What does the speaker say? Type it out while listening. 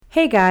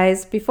Hey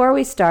guys, before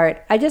we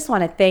start, I just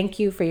want to thank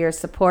you for your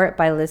support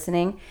by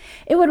listening.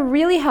 It would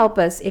really help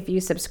us if you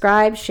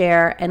subscribe,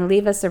 share, and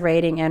leave us a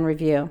rating and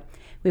review.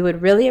 We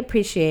would really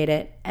appreciate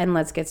it, and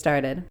let's get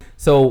started.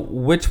 So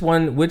which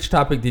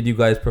topic did you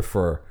guys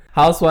prefer?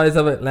 Housewives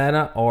of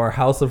Atlanta or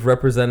House of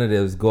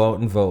Representatives? Go out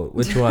and vote.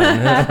 Which one?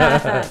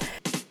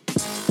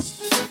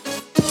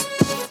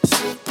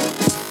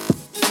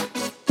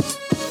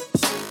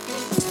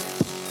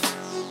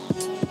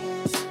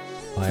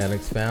 Hi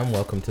Onyx fam,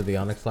 welcome to the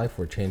Onyx Life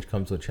where change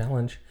comes with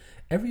challenge.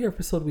 Every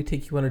episode we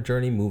take you on a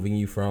journey moving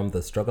you from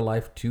the struggle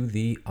life to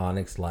the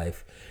Onyx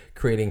life,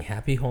 creating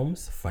happy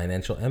homes,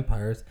 financial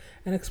empires,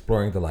 and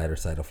exploring the lighter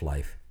side of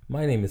life.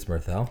 My name is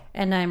Mirthel.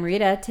 And I'm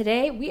Rita.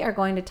 Today we are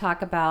going to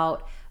talk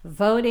about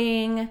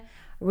voting,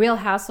 Real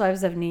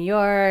Housewives of New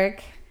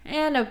York,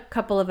 and a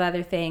couple of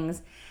other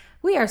things.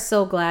 We are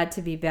so glad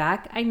to be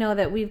back. I know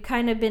that we've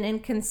kind of been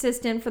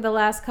inconsistent for the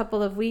last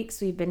couple of weeks.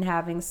 We've been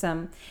having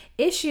some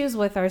issues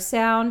with our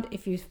sound.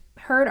 If you've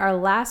heard our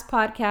last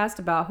podcast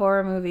about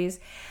horror movies,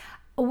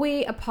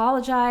 we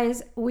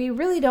apologize. We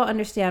really don't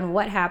understand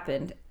what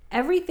happened.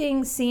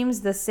 Everything seems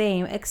the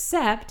same,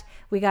 except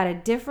we got a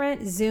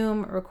different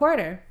Zoom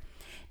recorder.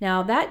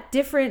 Now, that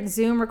different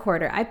Zoom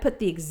recorder, I put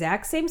the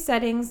exact same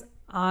settings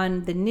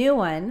on the new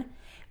one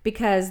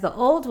because the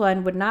old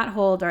one would not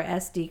hold our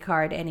SD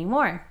card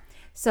anymore.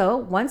 So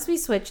once we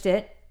switched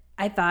it,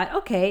 I thought,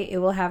 okay, it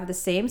will have the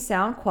same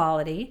sound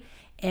quality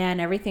and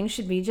everything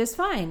should be just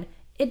fine.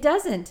 It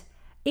doesn't.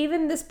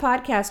 Even this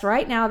podcast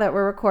right now that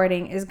we're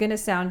recording is going to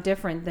sound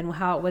different than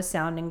how it was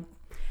sounding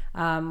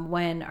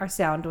when our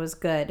sound was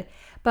good.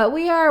 But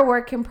we are a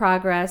work in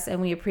progress and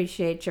we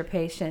appreciate your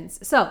patience.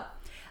 So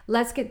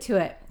let's get to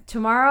it.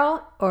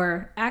 Tomorrow,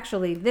 or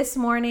actually this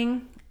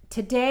morning,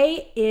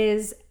 today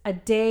is a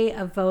day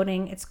of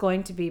voting. It's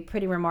going to be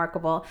pretty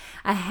remarkable.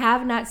 I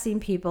have not seen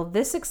people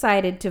this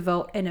excited to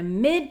vote in a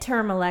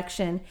midterm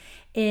election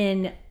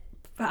in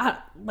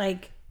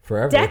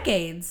forever.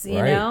 Decades,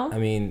 you know? I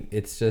mean,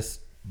 it's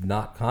just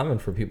not common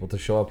for people to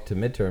show up to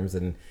midterms,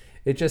 and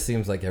it just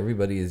seems like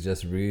everybody is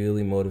just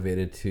really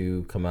motivated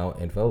to come out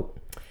and vote.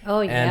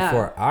 Oh, yeah. And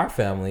for our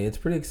family, it's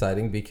pretty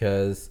exciting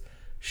because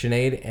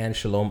Sinead and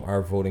Shalom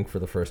are voting for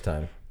the first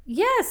time.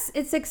 Yes,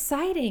 it's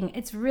exciting.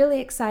 It's really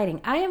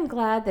exciting. I am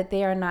glad that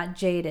they are not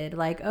jaded,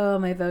 like, oh,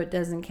 my vote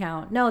doesn't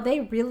count. No,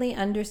 they really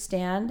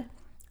understand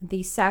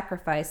the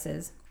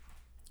sacrifices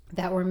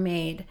that were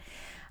made.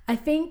 I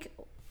think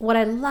what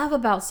I love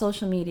about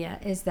social media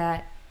is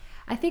that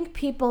I think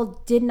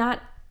people did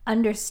not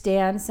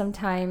understand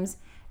sometimes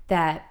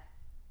that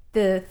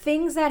the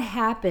things that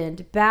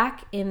happened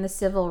back in the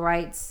civil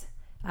rights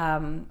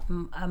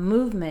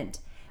movement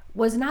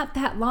was not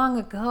that long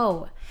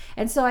ago.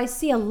 And so I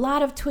see a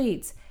lot of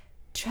tweets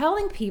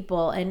telling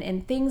people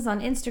and things on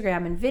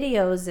Instagram and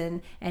videos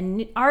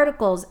and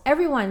articles.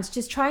 Everyone's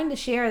just trying to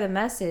share the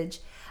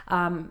message,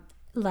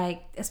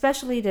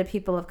 especially to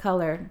people of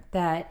color,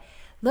 that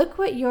look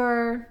what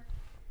your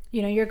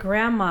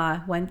grandma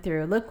went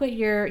through. Look what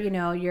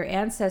your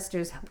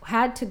ancestors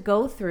had to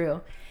go through.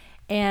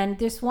 And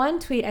this one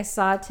tweet I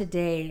saw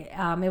today,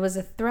 it was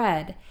a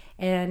thread,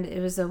 and it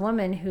was a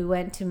woman who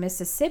went to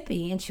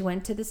Mississippi, and she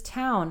went to this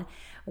town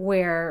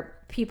where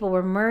people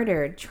were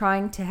murdered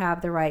trying to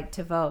have the right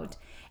to vote.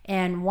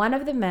 And one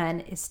of the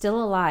men is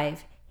still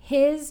alive.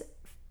 His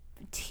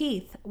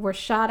teeth were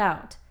shot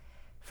out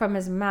from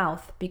his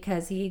mouth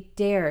because he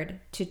dared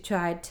to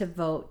try to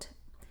vote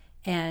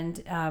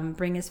and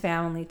bring his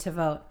family to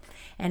vote.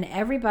 And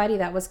everybody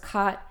that was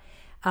caught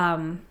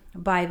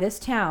by this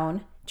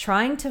town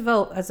trying to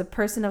vote as a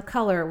person of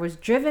color was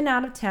driven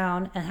out of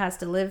town and has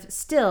to live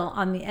still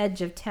on the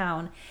edge of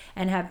town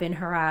and have been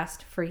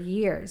harassed for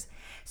years.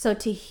 So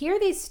to hear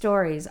these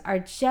stories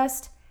it's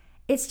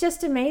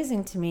just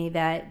amazing to me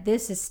that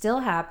this is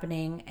still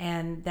happening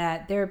and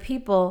that there are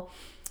people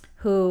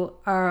who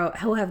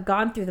have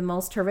gone through the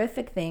most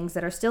horrific things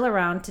that are still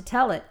around to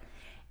tell it.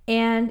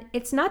 And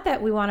it's not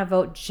that we want to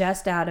vote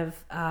just out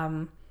of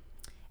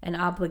an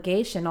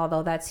obligation,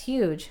 although that's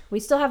huge. We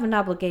still have an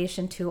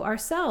obligation to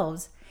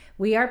ourselves.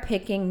 We are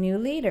picking new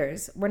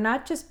leaders. We're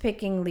not just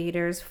picking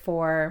leaders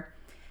for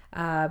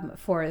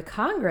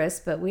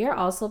Congress, but we are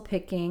also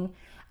picking,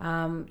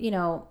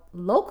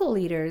 local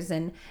leaders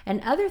and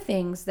other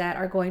things that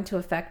are going to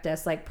affect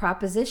us, like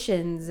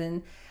propositions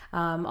and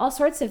all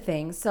sorts of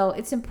things. So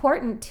it's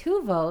important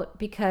to vote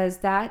because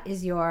that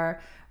is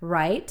your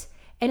right.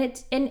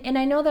 And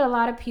I know that a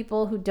lot of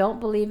people who don't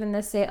believe in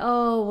this say,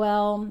 oh,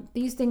 well,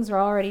 these things are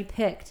already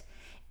picked.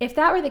 If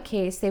that were the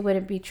case, they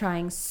wouldn't be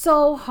trying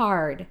so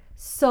hard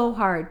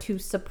to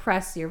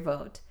suppress your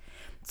vote.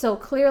 So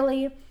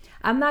clearly,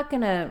 I'm not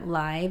going to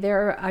lie.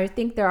 I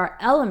think there are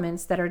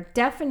elements that are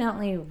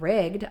definitely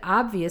rigged,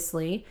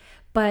 obviously,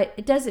 but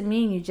it doesn't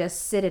mean you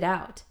just sit it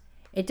out.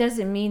 It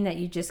doesn't mean that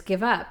you just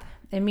give up.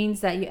 It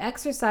means that you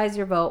exercise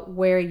your vote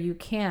where you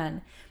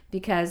can.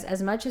 Because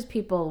as much as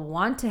people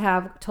want to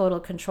have total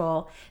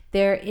control,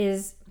 there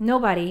is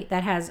nobody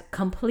that has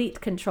complete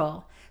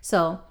control.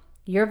 So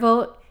your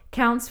vote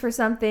counts for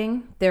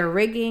something. Their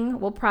rigging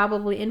will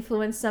probably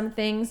influence some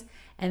things.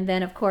 And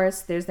then, of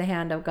course, there's the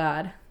hand of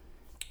God.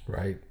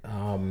 Right.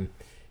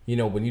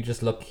 When you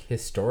just look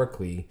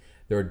historically,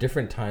 there are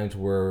different times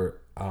where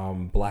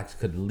blacks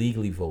could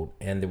legally vote,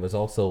 and there was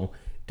also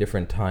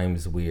different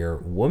times where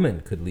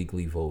women could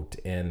legally vote.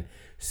 And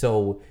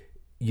so,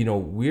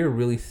 we're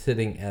really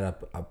sitting at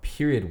a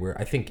period where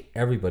I think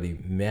everybody,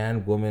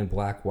 man, woman,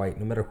 black, white,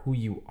 no matter who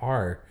you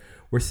are,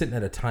 we're sitting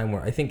at a time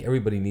where I think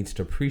everybody needs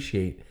to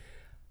appreciate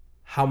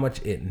how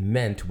much it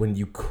meant when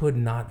you could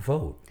not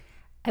vote.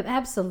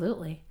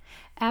 Absolutely.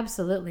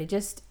 Absolutely.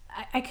 Just,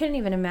 I couldn't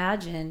even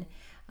imagine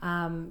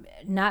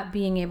not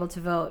being able to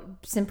vote,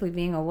 simply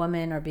being a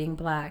woman or being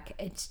black.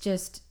 It's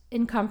just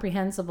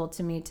incomprehensible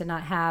to me to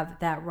not have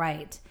that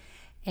right.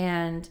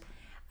 And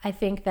I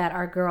think that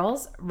our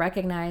girls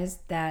recognize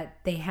that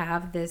they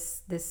have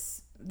this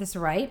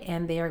right,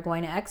 and they are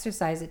going to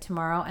exercise it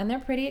tomorrow, and they're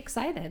pretty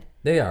excited.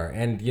 They are.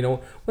 And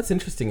what's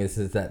interesting is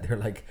that they're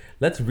like,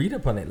 let's read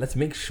up on it, let's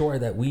make sure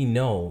that we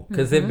know,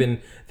 because they've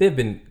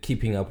been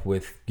keeping up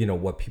with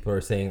what people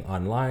are saying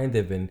online.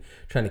 They've been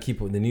trying to keep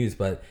up with the news,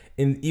 but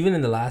even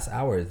in the last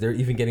hours, they're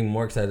even getting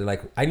more excited.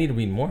 Like, I need to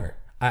read more.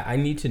 I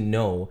need to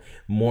know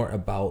more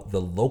about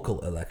the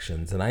local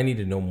elections, and I need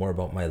to know more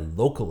about my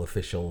local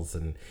officials,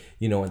 and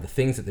and the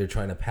things that they're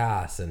trying to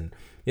pass, and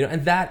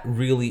and that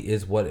really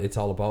is what it's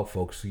all about,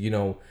 folks.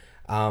 Yeah.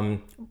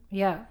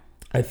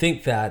 I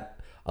think that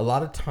a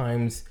lot of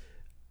times,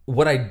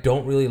 what I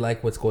don't really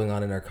like what's going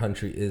on in our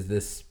country is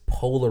this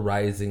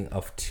polarizing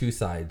of two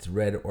sides,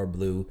 red or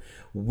blue,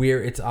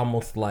 where it's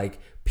almost like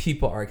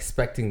people are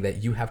expecting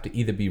that you have to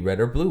either be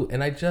red or blue,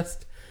 and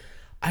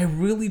I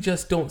really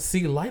just don't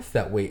see life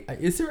that way.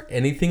 Is there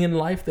anything in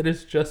life that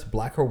is just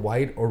black or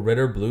white or red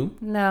or blue?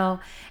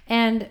 No.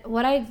 And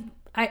what I'm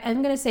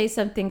going to say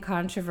something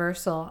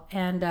controversial.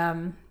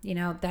 And,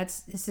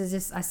 this is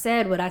just, I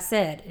said what I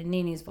said in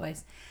Nini's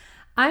voice.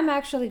 I'm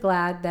actually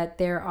glad that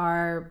there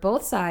are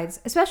both sides,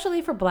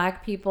 especially for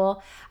black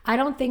people. I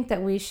don't think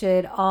that we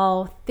should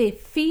all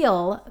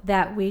feel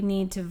that we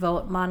need to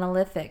vote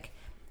monolithic.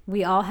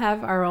 We all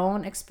have our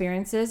own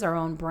experiences, our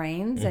own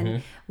brains,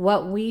 and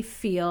what we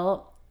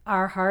feel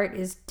our heart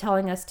is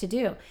telling us to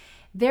do.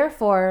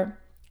 Therefore,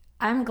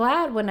 I'm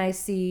glad when I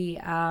see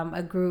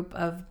a group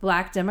of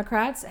black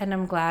Democrats, and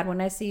I'm glad when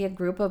I see a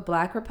group of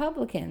black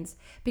Republicans,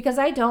 because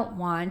I don't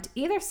want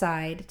either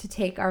side to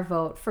take our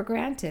vote for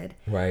granted.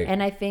 Right.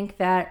 And I think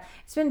that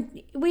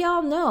we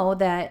all know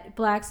that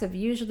blacks have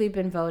usually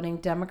been voting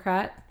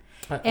Democrat.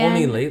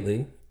 Only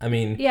lately. I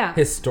mean, yeah.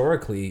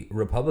 Historically,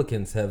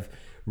 Republicans have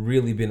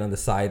really been on the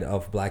side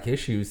of black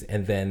issues,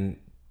 and then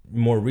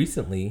more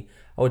recently,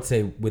 I would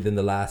say within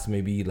the last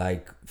maybe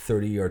like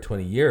 30 or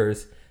 20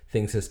 years,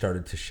 things have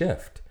started to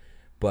shift.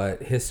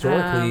 But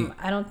historically,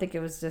 I don't think it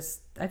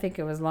was I think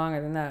it was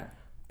longer than that.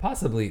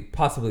 Possibly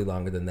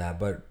longer than that.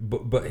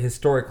 But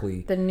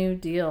historically, the New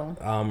Deal,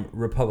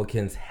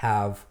 Republicans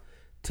have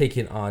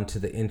taken on to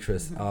the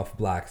interests of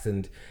blacks,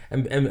 and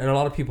a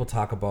lot of people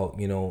talk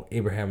about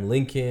Abraham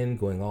Lincoln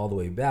going all the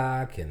way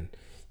back, and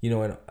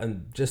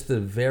and just the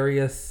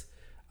various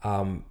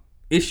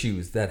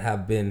issues that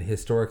have been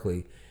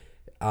historically.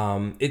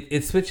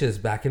 It switches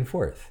back and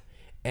forth.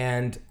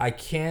 And I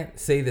can't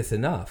say this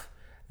enough,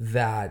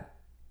 that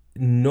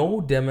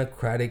no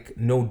Democratic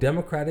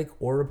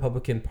or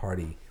Republican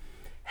Party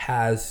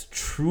has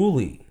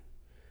truly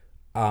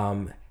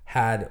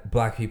had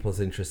black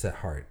people's interests at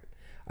heart.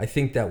 I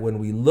think that when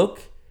we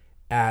look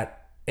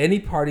at any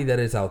party that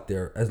is out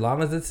there, as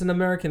long as it's an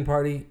American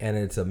party and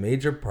it's a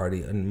major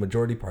party, a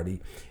majority party,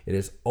 it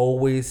has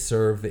always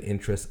served the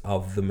interests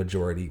of the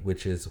majority,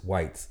 which is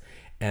whites.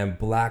 And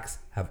blacks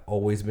have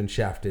always been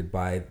shafted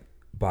by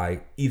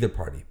either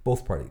party,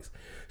 both parties.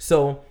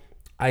 So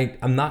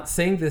I'm not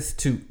saying this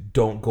to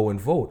don't go and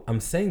vote. I'm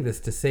saying this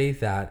to say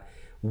that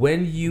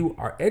when you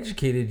are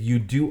educated, you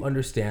do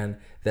understand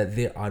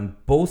that on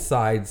both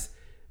sides,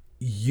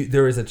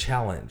 there is a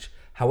challenge.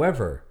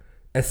 However,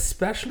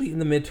 especially in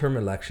the midterm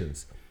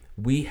elections,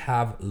 we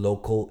have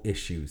local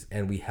issues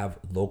and we have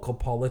local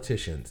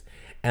politicians,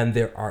 and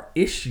there are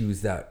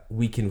issues that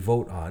we can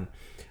vote on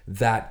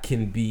that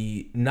can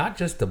be not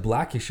just a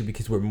black issue,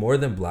 because we're more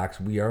than blacks.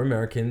 We are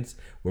Americans.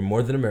 We're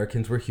more than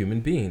Americans. We're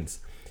human beings.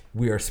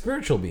 We are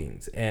spiritual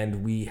beings,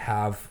 and we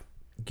have,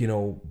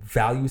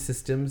 value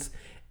systems,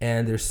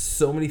 and there's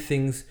so many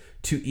things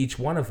to each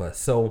one of us.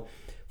 So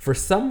for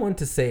someone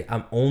to say,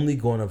 I'm only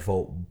going to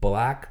vote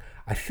black,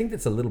 I think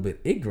that's a little bit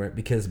ignorant,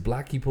 because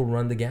black people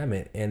run the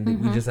gamut, and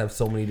we just have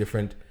so many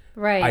different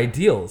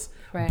ideals.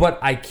 Right. But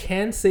I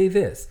can say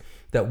this,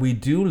 that we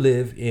do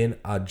live in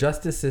a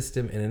justice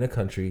system and in a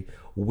country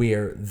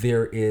where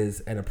there is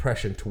an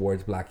oppression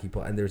towards black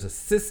people, and there's a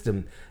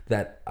system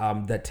that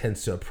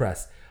tends to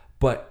oppress.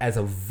 But as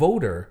a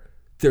voter,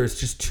 there's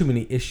just too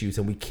many issues,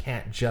 and we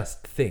can't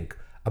just think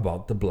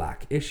about the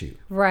black issue.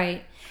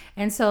 Right.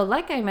 And so,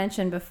 like I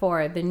mentioned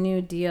before, the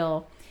New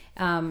Deal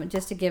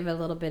Just to give a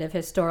little bit of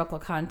historical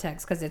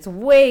context, because it's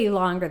way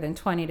longer than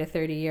 20 to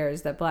 30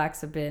 years that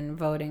blacks have been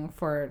voting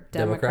for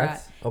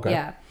Democrats. Okay.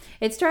 Yeah.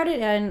 It started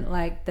in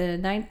like the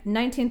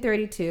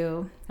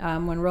 1932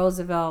 when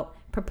Roosevelt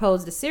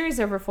proposed a series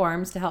of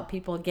reforms to help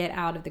people get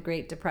out of the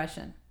Great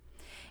Depression.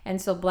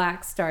 And so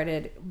blacks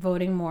started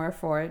voting more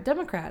for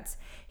Democrats.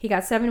 He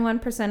got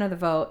 71% of the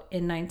vote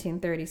in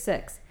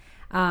 1936.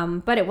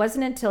 But it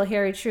wasn't until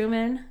Harry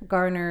Truman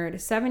garnered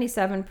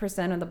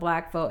 77% of the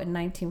black vote in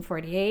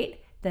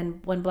 1948,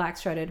 then when blacks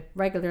started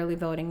regularly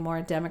voting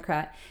more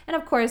Democrat. And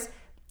of course,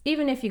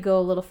 even if you go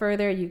a little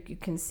further, you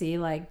can see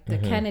like the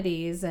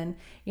Kennedys and,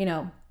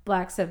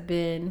 blacks have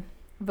been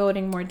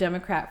voting more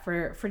Democrat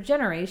for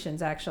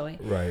generations, actually.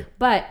 Right.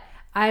 But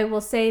I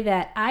will say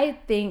that I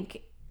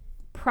think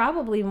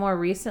probably more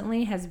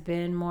recently has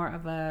been more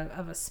of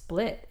a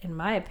split, in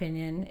my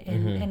opinion.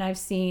 And I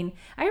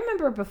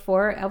remember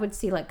before I would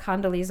see like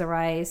Condoleezza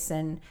Rice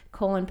and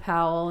Colin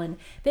Powell, and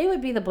they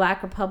would be the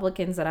black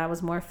Republicans that I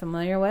was more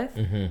familiar with.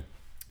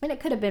 And it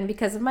could have been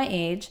because of my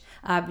age.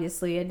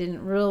 Obviously, I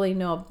didn't really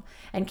know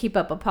and keep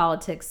up with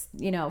politics,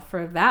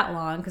 for that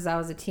long, because I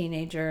was a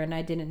teenager and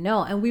I didn't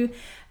know. And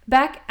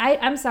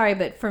I'm sorry,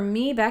 but for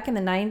me, back in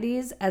the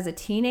 90s as a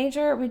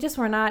teenager, we just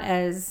were not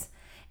as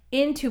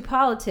into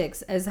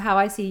politics as how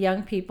I see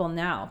young people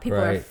now. People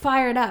are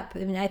fired up. I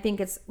mean, I think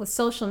it's with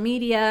social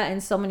media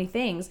and so many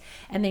things,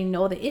 and they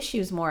know the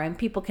issues more, and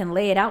people can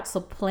lay it out so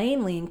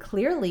plainly and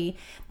clearly.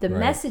 The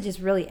message is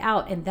really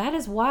out, and that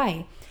is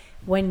why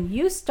when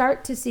you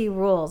start to see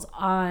rules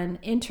on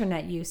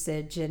internet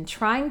usage and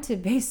trying to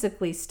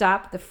basically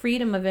stop the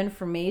freedom of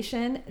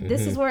information,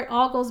 this is where it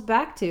all goes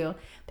back to.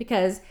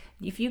 Because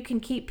if you can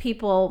keep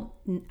people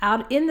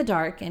out in the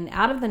dark and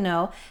out of the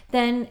know,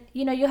 then,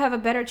 you have a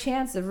better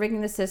chance of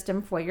rigging the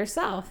system for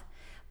yourself.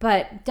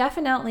 But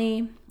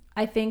definitely,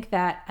 I think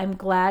that I'm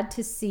glad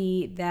to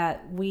see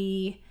that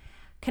we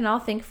can all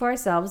think for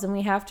ourselves and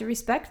we have to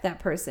respect that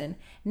person.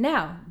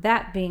 Now,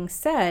 that being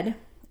said,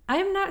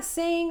 I'm not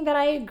saying that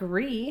I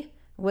agree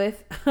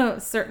with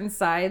certain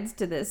sides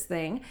to this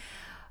thing,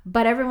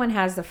 but everyone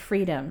has the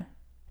freedom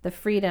They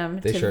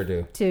sure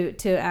do.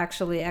 to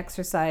actually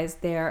exercise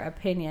their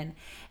opinion.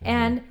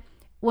 And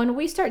when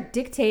we start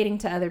dictating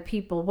to other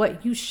people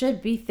what you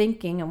should be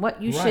thinking and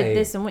what you should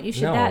this and what you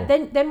should that,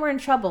 then we're in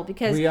trouble,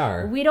 because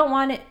we don't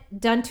want it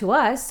done to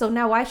us. So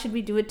now why should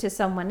we do it to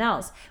someone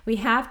else? We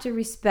have to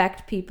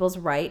respect people's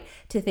right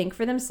to think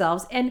for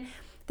themselves. And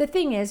the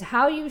thing is,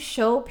 how you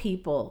show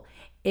people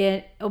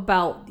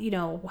about,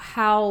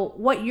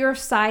 what your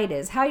side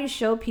is, how you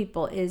show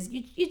people is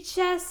you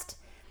just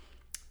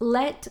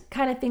let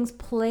kind of things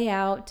play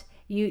out.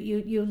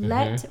 You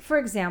let, for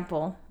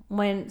example,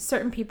 when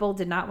certain people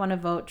did not want to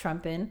vote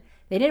Trump in,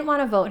 they didn't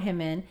want to vote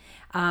him in,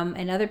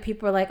 and other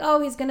people are like,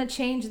 oh, he's going to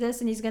change this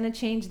and he's going to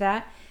change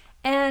that.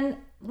 And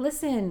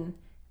listen,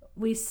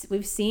 we've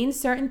seen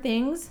certain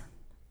things,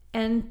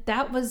 and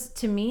that was,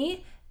 to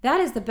me, that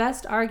is the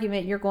best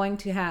argument you're going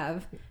to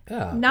have.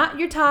 Yeah. Not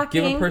you're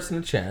talking. Give a person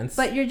a chance.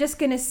 But you're just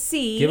going to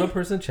see. Give a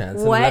person a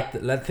chance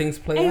and let things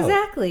play out.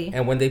 Exactly.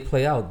 And when they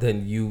play out,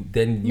 then you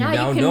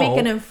now you can make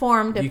an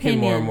informed opinion.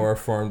 You can more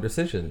informed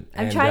decision.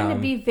 I'm trying to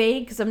be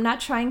vague because I'm not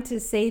trying to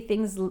say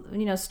things,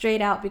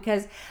 straight out,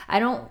 because I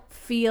don't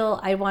feel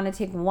I want to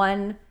take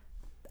one.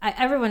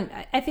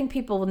 I think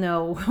people will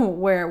know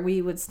where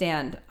we would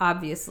stand,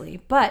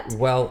 obviously. But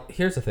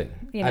here's the thing.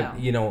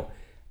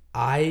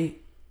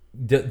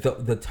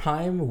 The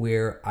time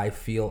where I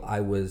feel I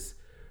was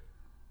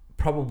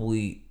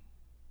probably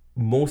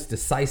most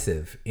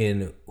decisive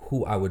in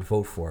who I would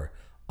vote for,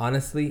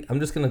 honestly, I'm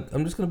just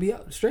gonna be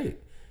out straight.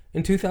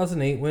 In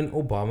 2008, when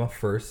Obama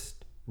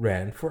first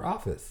ran for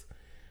office,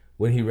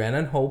 when he ran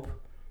on hope,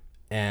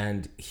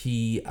 and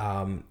the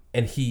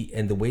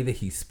way that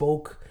he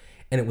spoke,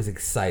 and it was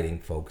exciting,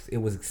 folks. It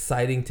was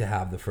exciting to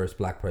have the first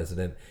black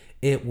president.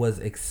 It was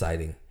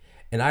exciting,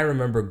 and I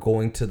remember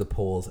going to the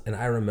polls, and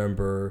I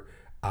remember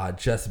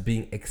just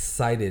being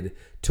excited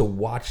to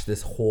watch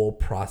this whole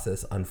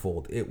process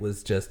unfold. It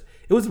was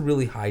a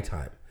really high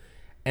time.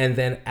 And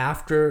then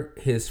after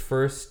his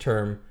first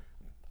term,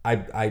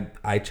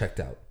 I checked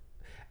out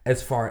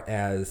as far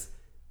as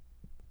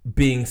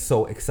being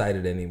so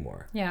excited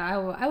anymore. Yeah,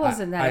 I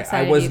wasn't that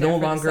excited.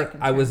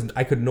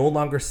 I could no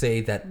longer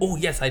say that, oh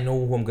yes, I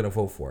know who I'm gonna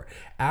vote for.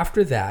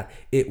 After that,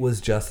 it was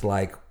just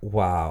like,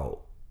 wow,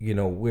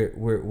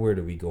 where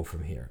do we go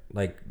from here?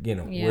 Like,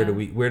 where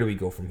do we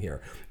go from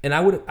here? And I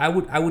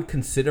would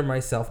consider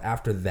myself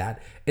after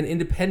that an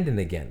independent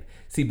again.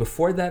 See,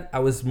 before that, I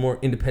was more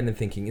independent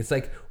thinking. It's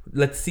like,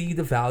 let's see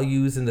the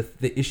values and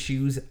the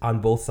issues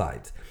on both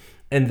sides.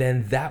 And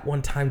then that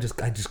one time,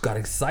 I just got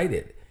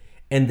excited.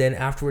 And then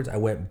afterwards, I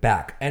went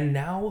back. And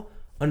now,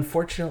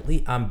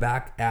 unfortunately, I'm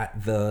back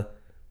at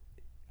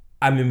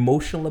I'm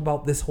emotional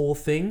about this whole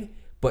thing,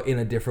 but in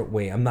a different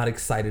way. I'm not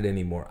excited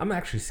anymore. I'm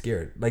actually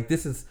scared. Like,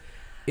 this is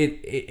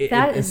it.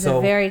 That is the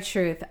very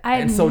truth.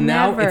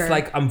 Now it's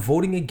like I'm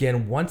voting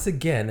again. Once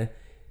again,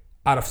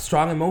 out of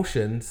strong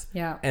emotions.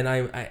 Yeah.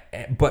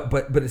 And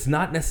but it's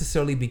not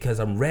necessarily because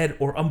I'm red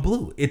or I'm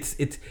blue.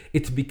 It's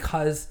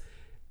because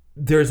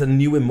there's a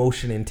new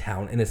emotion in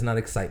town, and it's not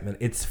excitement.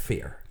 It's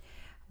fear.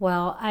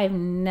 Well, I've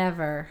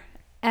never,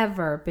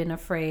 ever been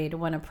afraid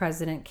when a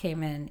president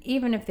came in,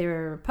 even if they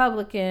were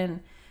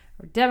Republican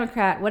or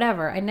Democrat,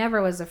 whatever. I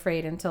never was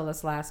afraid until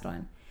this last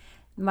one.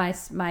 My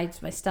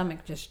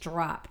stomach just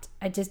dropped.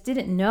 I just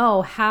didn't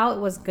know how it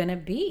was going to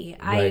be.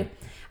 Right.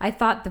 I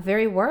thought the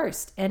very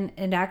worst, and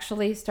it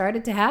actually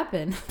started to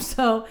happen.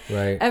 So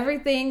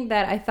everything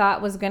that I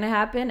thought was going to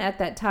happen at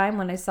that time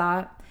when I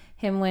saw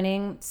him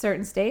winning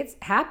certain states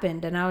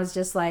happened, and I was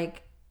just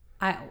like,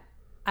 I'm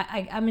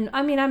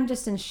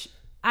just in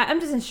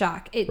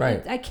shock.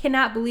 I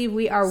cannot believe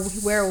we are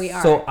where we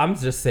are. So I'm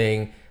just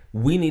saying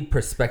we need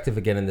perspective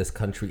again in this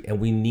country, and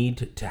we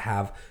need to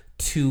have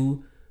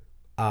two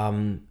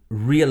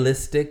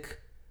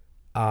realistic,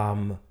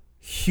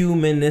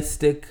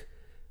 humanistic,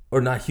 or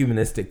not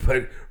humanistic,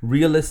 but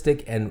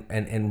realistic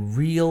and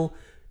real,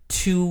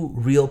 two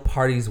real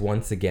parties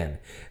once again.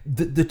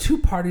 The two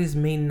parties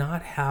may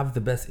not have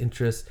the best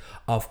interest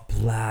of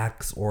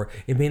blacks, or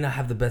it may not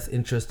have the best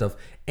interest of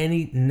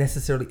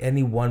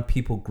any one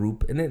people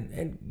group,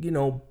 and you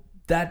know,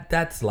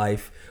 that's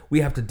life. We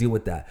have to deal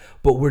with that.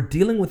 But we're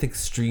dealing with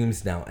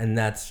extremes now, and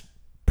that's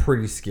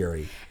pretty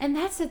scary. And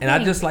that's the thing. And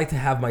I'd just like to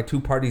have my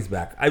two parties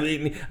back. I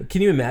mean,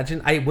 can you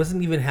imagine? I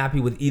wasn't even happy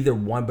with either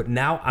one, but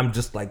now I'm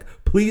just like,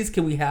 please,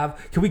 can we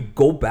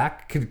go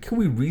back? Can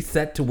we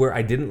reset to where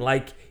I didn't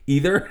like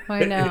either?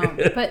 I know.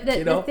 But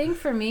the thing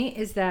for me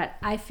is that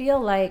I feel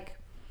like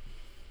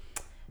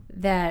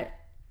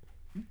that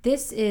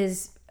this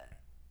is,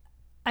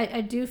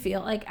 I do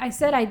feel like I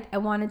said I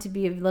wanted to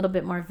be a little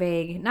bit more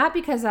vague, not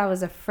because I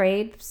was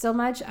afraid so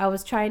much. I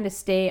was trying to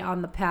stay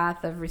on the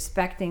path of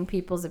respecting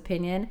people's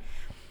opinion.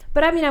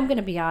 But I mean, I'm going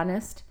to be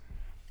honest.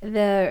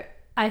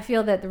 I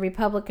feel that the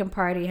Republican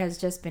Party has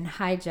just been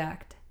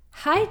hijacked.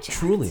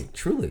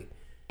 Truly.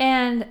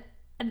 And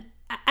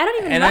I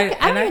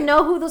don't even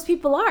know who those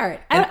people are.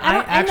 I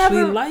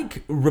actually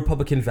like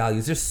Republican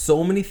values. There's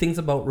so many things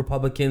about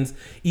Republicans,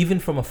 even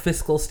from a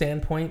fiscal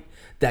standpoint,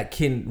 that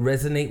can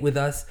resonate with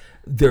us.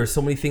 There are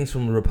so many things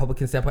from a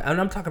Republican standpoint. And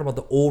I'm talking about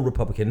the old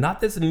Republican,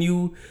 not this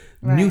new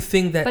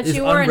thing that is unrecognizable. But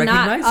you were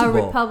not a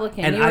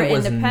Republican. And you were I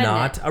was independent.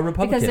 not a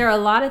Republican. Because there are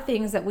a lot of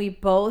things that we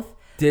both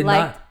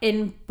liked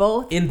in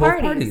both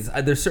parties.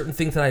 There's certain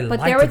things that I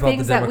liked there were about the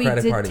things that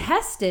Democratic we Party.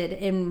 detested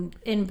in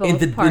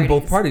both parties. In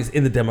both parties,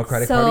 in the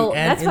Democratic Party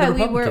and in the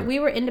Republican. So that's why we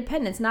were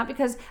independents, not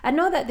because I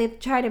know that they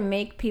try to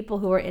make people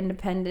who are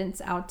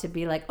independents out to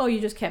be like, oh, you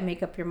just can't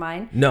make up your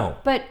mind. No.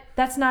 But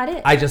that's not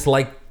it. I just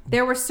like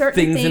there were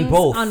certain things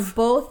on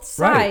both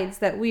sides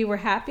that we were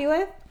happy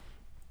with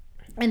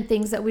and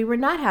things that we were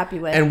not happy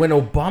with. And when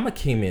Obama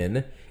came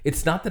in,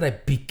 it's not that I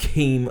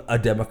became a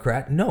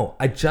Democrat. No,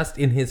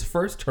 in his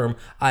first term,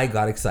 I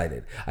got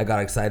excited. I got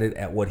excited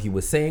at what he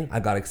was saying. I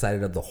got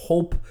excited at the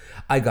hope.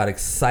 I got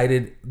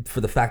excited for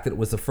the fact that it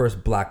was the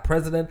first black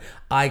president.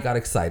 I got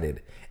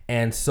excited.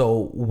 And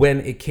so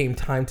when it came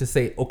time to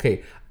say,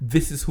 okay,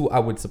 this is who I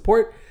would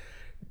support,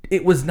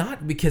 it was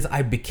not because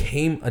I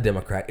became a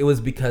Democrat. It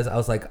was because I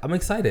was like, I'm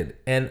excited.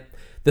 And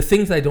the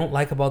things I don't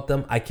like about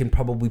them, I can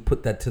probably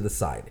put that to the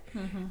side.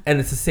 Mm-hmm. And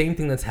it's the same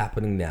thing that's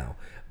happening now.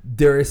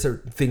 There are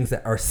certain things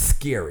that are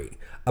scary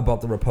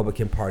about the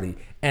Republican Party.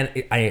 And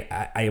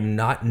I am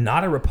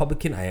not a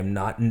Republican. I am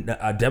not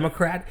a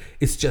Democrat.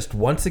 It's just,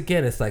 once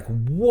again, it's like,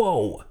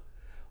 whoa,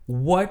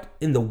 what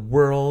in the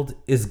world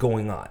is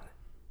going on?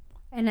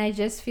 And I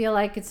just feel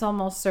like it's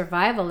almost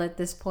survival at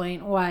this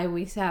point, why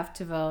we have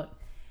to vote.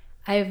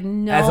 I have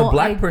no idea. As a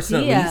black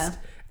person, at least,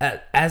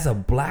 as a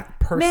black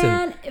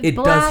person, it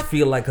does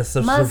feel like a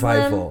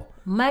survival.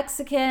 Muslim,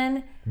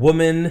 Mexican,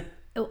 woman,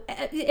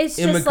 it's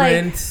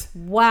immigrant, just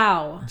like,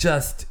 wow.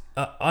 Just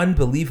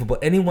unbelievable.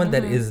 Anyone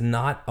that is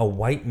not a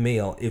white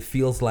male, it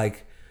feels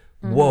like,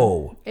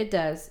 whoa. It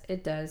does.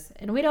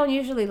 And we don't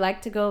usually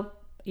like to go,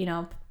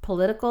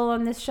 political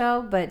on this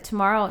show, but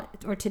tomorrow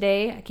or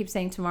today, I keep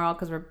saying tomorrow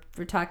because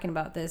we're talking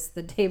about this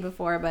the day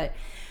before, but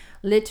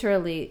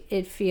literally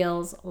it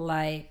feels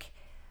like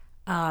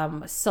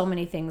so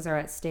many things are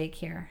at stake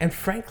here. And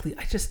frankly,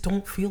 I just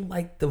don't feel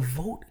like the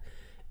vote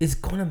is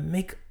going to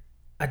make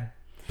a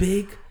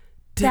big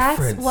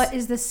difference. That's what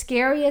is the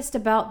scariest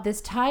about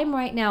this time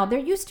right now. There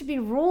used to be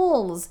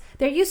rules.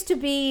 There used to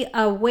be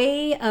a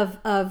way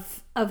of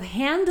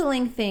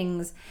handling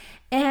things.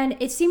 And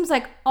it seems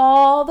like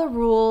all the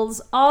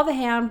rules, all the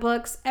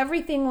handbooks,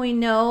 everything we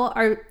know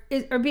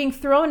are being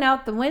thrown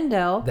out the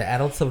window. The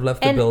adults have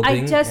left the building.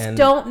 I just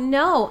don't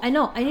know. I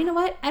know. And you know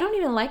what? I don't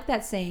even like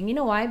that saying. You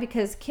know why?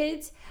 Because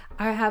kids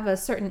have a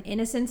certain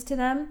innocence to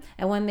them.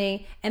 And when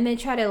they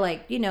try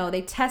to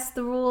they test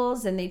the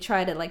rules and they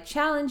try to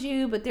challenge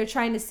you, but they're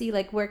trying to see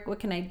what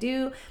can I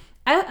do?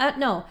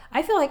 No,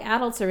 I feel like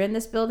adults are in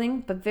this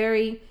building, but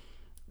very,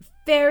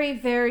 very,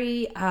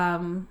 very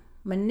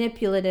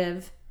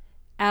manipulative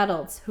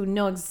adults who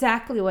know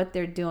exactly what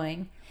they're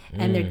doing.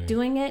 and they're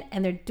doing it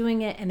and they're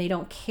doing it and they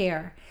don't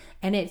care.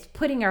 And it's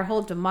putting our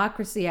whole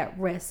democracy at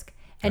risk.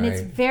 And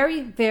it's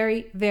very,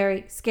 very,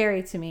 very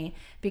scary to me,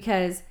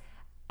 because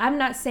I'm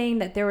not saying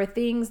that there were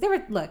things.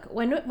 Look,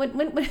 when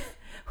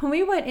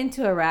we went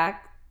into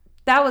Iraq,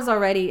 that was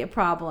already a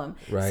problem.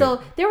 Right.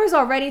 So there was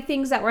already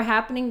things that were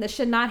happening that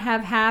should not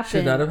have happened.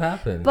 Should not have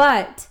happened.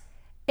 But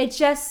it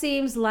just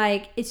seems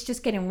like it's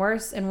just getting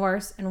worse and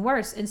worse and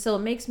worse. And so it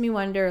makes me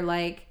wonder,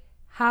 like,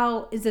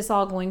 how is this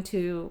all going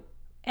to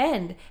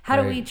end? How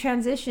do we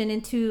transition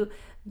into,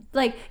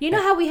 like, you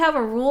know how we have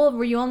a rule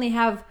where you only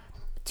have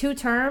 2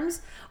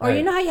 terms? Or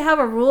you know how you have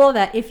a rule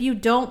that if you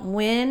don't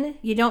win,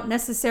 you don't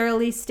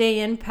necessarily stay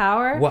in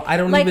power? Well, I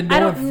don't even know I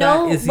don't if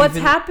know that is what's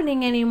even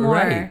happening anymore.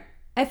 Right.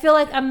 I feel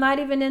like I'm not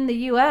even in the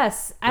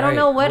U.S. I don't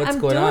know what What's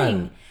I'm going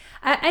doing.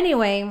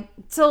 Anyway,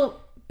 so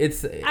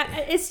it's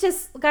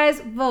just, guys,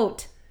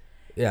 vote.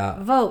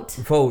 Yeah. Vote.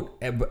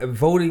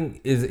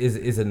 Voting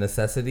is a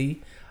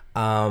necessity.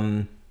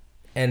 And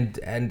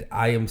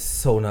I am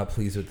so not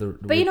pleased with the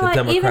But you know what?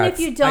 Democrats. Even if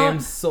you don't, I am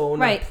so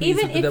not pleased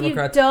even with the if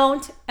Democrats. you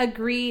don't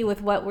agree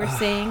with what we're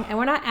saying, and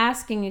we're not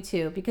asking you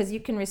to, because you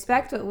can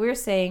respect what we're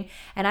saying,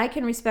 and I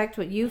can respect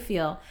what you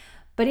feel.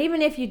 But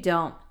even if you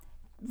don't,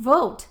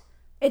 vote.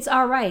 It's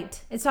all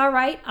right. It's all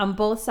right on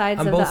both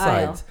sides of the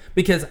aisle.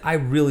 Because I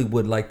really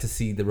would like to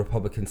see the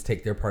Republicans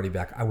take their party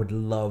back. I would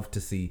love to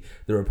see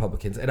the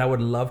Republicans, and I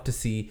would love to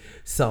see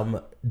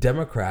some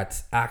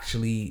Democrats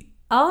actually.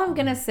 All I'm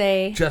gonna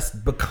say,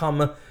 just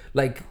become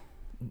like.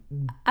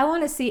 I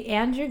want to see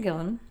Andrew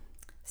Gillum,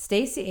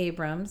 Stacey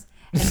Abrams,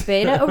 and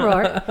Beta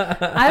O'Rourke.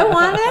 I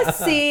want to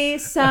see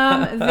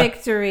some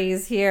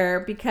victories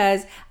here,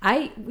 because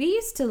we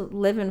used to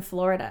live in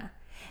Florida.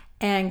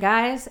 And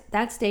guys,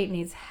 that state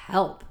needs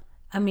help.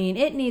 I mean,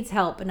 it needs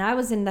help. And I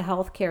was in the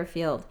healthcare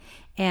field,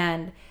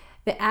 and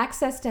the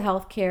access to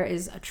healthcare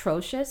is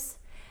atrocious.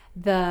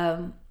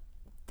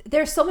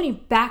 There's so many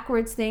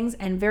backwards things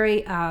and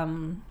very,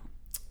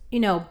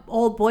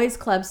 old boys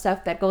club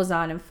stuff that goes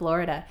on in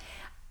Florida.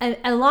 And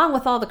along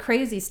with all the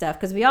crazy stuff,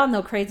 because we all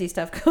know crazy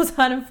stuff goes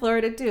on in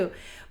Florida too.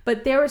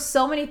 But there were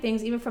so many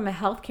things, even from a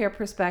healthcare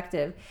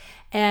perspective.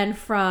 And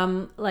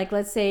from, like,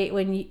 let's say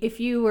if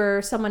you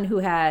were someone who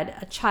had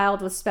a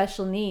child with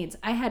special needs,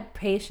 I had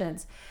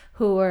patients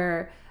who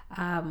were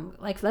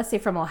let's say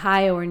from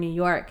Ohio or New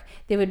York.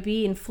 They would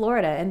be in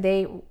Florida, and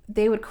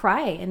they would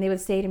cry, and they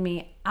would say to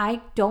me,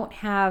 I don't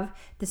have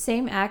the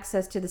same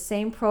access to the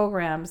same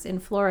programs in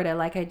Florida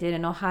like I did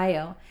in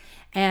Ohio.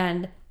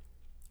 And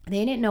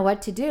they didn't know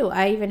what to do.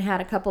 I even had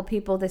a couple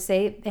people that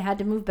say they had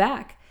to move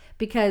back,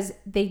 because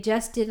they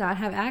just did not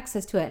have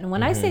access to it. And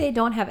when I say they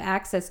don't have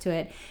access to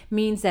it,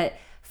 means that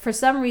for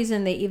some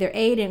reason they either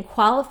didn't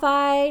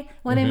qualify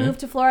when they moved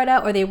to Florida,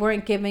 or they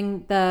weren't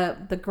giving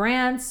the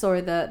grants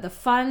or the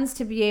funds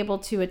to be able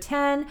to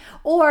attend,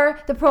 or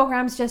the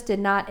programs just did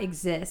not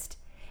exist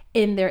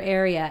in their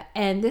area.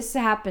 And this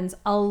happens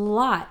a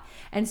lot.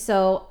 And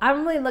so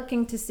I'm really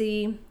looking to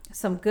see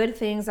some good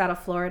things out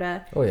of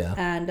Florida. Oh, yeah.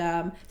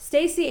 And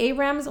Stacey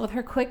Abrams, with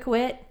her quick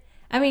wit,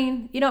 I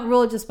mean, you don't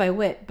rule just by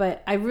wit,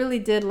 but I really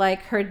did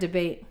like her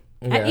debate.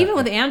 Yeah. Even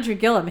with Andrew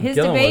Gillum,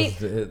 debate,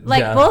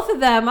 both of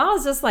them, I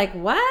was just like,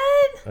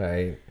 what?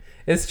 Right.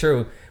 It's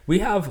true. We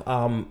have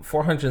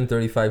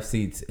 435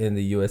 seats in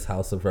the U.S.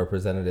 House of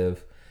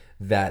Representatives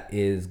that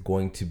is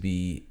going to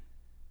be,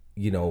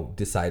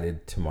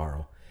 decided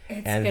tomorrow.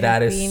 And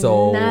that is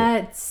so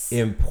nuts.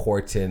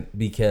 Important,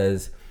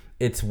 because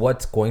it's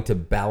what's going to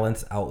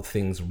balance out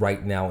things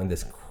right now in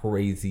this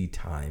crazy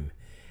time.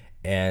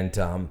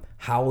 And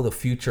how the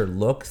future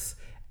looks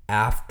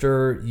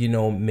after,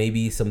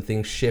 maybe some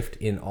things shift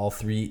in all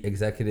 3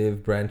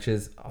 executive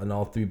branches, on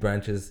all 3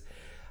 branches,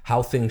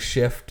 how things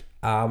shift,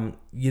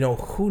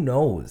 who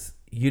knows?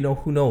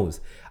 Who knows?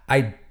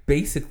 I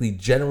basically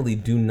generally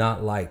do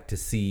not like to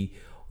see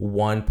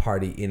one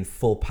party in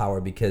full power,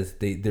 because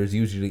there's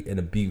usually an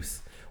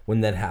abuse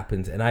when that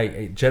happens. And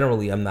I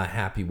generally am not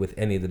happy with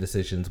any of the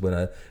decisions when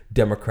a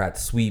Democrat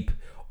sweep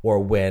or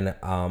when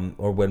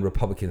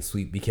Republicans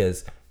sweep,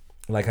 because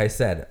like I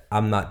said,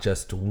 I'm not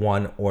just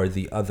one or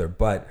the other,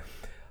 but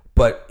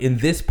in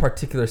this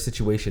particular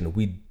situation,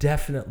 we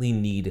definitely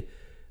need,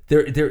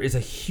 there is a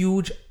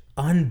huge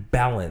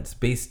unbalance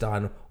based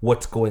on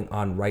what's going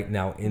on right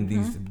now in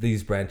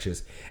these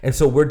branches. And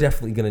so we're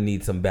definitely going to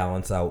need some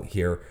balance out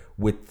here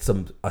with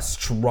a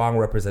strong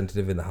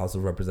representative in the House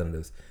of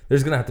Representatives.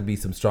 There's going to have to be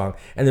some strong,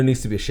 and there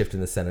needs to be a shift in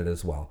the Senate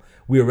as well.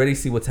 We already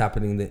see what's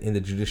happening in the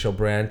judicial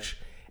branch,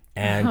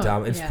 and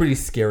it's pretty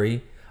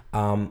scary.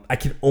 I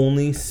can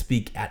only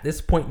speak at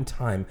this point in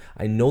time.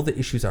 I know the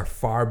issues are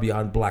far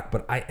beyond black,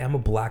 but I am a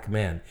black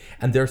man,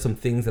 and there are some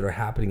things that are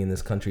happening in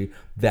this country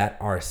that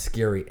are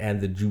scary,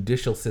 and the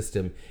judicial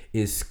system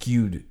is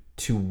skewed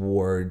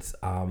towards,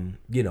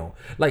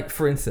 like,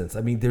 for instance,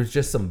 I mean, there's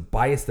just some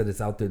bias that is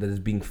out there that is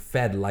being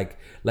fed like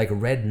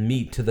red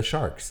meat to the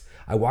sharks.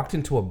 I walked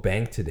into a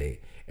bank today,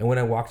 and when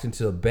I walked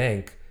into a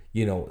bank,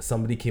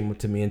 somebody came up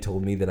to me and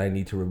told me that I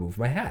need to remove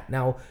my hat.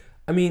 Now,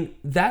 I mean,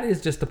 that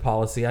is just a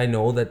policy. I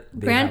know that.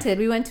 Granted,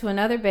 we went to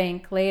another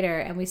bank later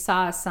and we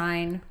saw a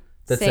sign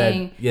that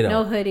saying said,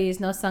 no hoodies,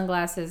 no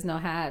sunglasses, no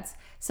hats.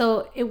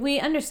 So we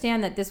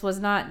understand that this was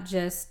not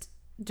just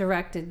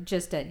directed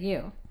just at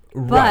you.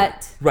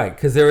 But right,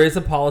 because there is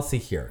a policy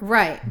here.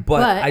 Right.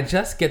 But I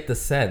just get the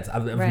sense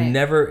I've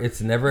never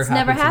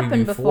happened to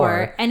me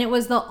before. And it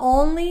was the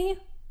only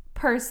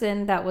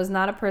person that was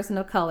not a person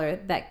of color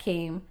that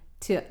came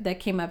up to you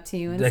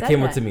and said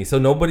that. Up to me. So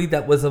nobody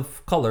that was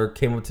of color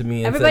came up to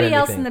me and everybody said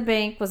else anything. in the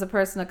bank was a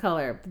person of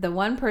color. The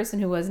one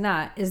person who was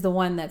not is the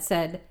one that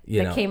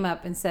came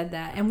up and said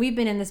that. And we've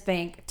been in this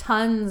bank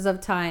tons of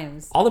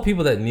times. All the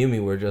people that knew me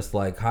were just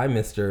like, "Hi,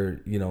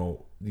 Mr.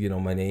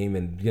 My name,"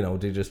 and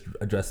they just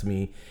addressed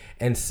me.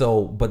 And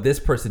so, but this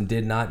person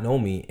did not know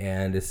me,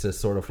 and it's just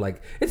sort of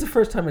like it's the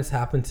first time it's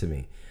happened to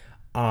me.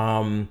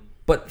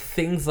 But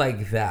things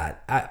like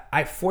that,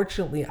 I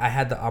fortunately I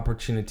had the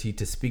opportunity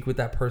to speak with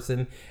that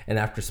person, and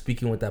after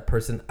speaking with that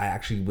person, I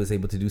actually was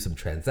able to do some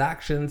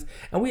transactions,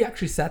 and we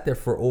actually sat there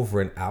for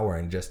over an hour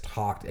and just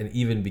talked, and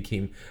even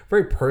became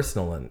very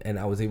personal,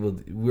 and we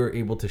were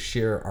able to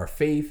share our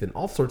faith and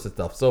all sorts of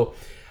stuff. So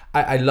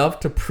I love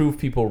to prove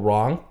people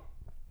wrong.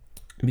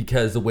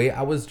 Because the way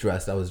I was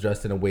dressed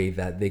in a way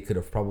that they could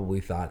have probably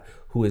thought,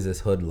 who is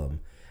this hoodlum?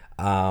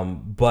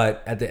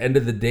 But at the end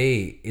of the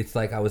day, it's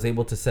like I was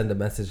able to send a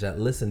message that,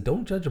 listen,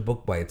 don't judge a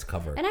book by its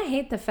cover. And I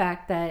hate the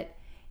fact that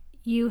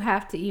you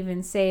have to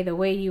even say the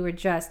way you were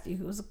dressed. It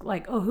was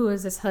like, oh, who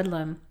is this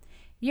hoodlum?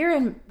 You're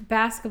in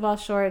basketball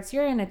shorts.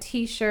 You're in a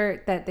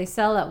T-shirt that they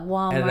sell at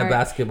Walmart. And a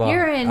basketball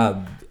You're in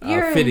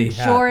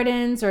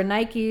Jordans or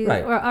Nike,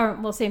 right.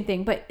 or same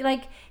thing. But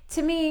like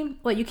to me,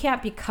 you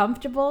can't be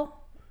comfortable.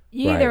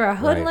 You're either a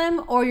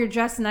hoodlum or you're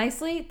dressed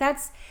nicely.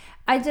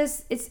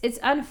 It's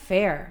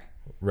unfair.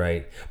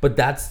 Right. But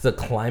that's the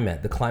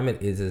climate. The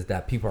climate is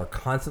that people are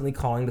constantly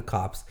calling the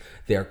cops.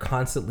 They are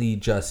constantly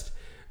just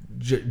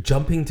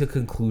jumping to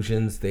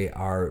conclusions. They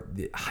are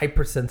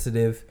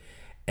hypersensitive.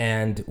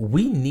 And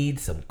we need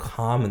some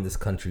calm in this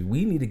country.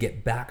 We need to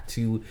get back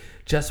to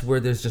just where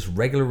there's just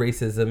regular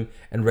racism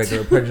and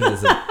regular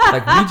prejudice.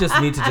 Like we just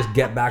need to just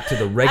get back to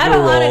the regular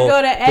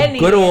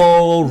good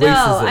old racism.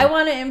 No, I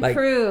want to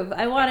improve.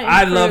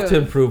 I'd love to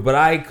improve, but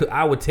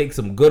I would take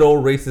some good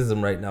old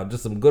racism right now.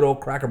 Just some good old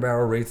Cracker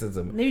Barrel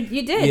racism.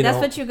 You did. That's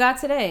what you got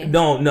today.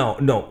 No.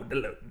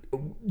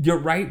 You're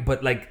right,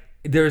 but like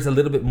there's a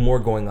little bit more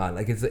going on.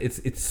 Like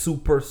it's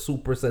super,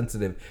 super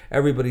sensitive.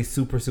 Everybody's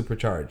super, super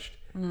charged.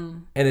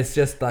 And it's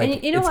just like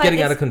it's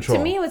getting out of control.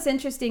 To me, what's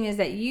interesting is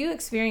that you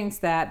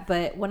experienced that,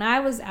 but when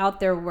I was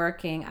out there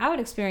working, I would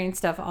experience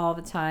stuff all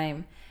the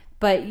time.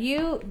 But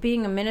you,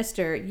 being a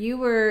minister, you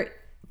were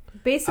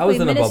basically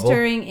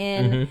ministering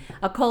in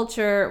a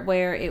culture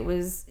where it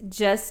was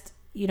just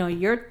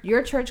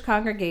your church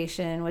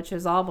congregation, which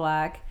was all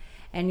black,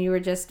 and you were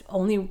just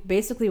only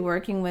basically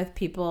working with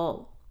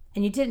people,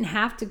 and you didn't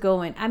have to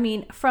go in. I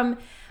mean, from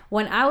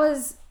when I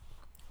was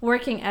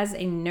working as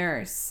a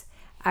nurse,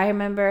 I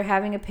remember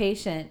having a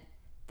patient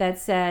that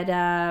said,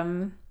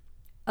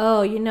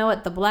 oh, you know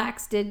what the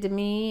blacks did to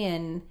me?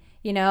 And,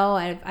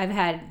 I've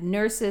had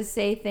nurses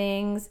say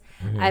things.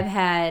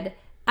 I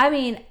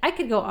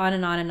could go on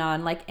and on and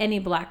on like any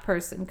black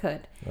person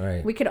could.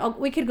 Right. We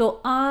could go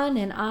on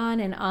and on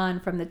and on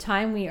from the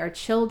time we are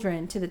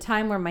children to the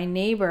time where my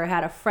neighbor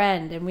had a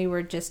friend and we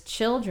were just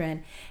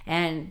children.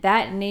 And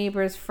that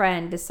neighbor's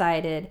friend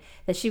decided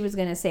that she was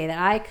going to say that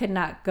I could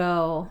not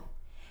go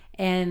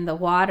in the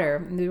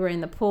water. We were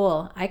in the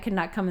pool. I could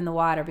not come in the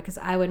water because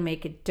I would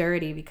make it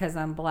dirty because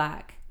I'm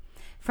black.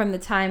 From the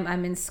time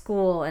I'm in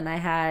school and I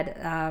had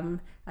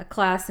a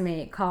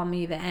classmate call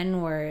me the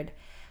N-word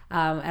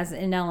as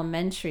in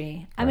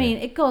elementary. I mean,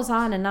 it goes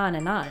on and on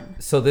and on.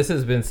 So this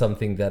has been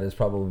something that has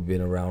probably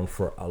been around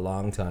for a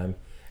long time.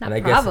 Not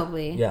and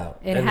probably. It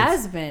and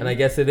has been. And I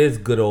guess it is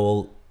good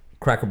old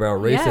Cracker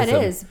Barrel racism. Yeah,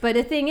 it is. But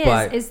the thing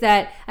is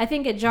that I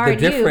think it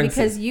jarred you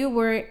because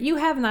you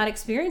have not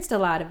experienced a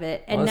lot of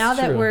it. And now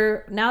that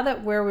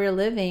where we're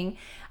living,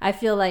 I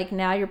feel like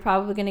now you're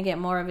probably going to get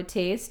more of a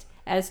taste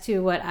as to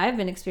what I've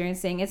been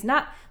experiencing. It's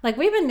not like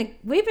we've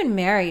been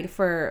married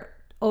for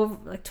over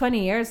like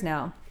 20 years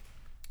now.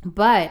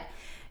 But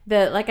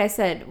like I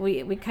said,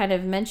 we kind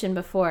of mentioned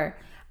before,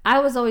 I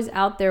was always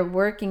out there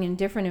working in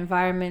different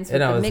environments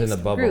with a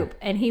mixed group,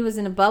 and he was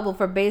in a bubble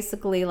for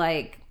basically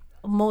like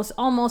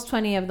almost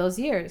 20 of those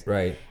years.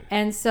 Right.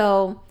 And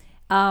so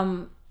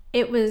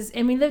it was,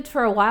 and we lived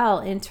for a while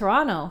in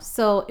Toronto,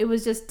 so it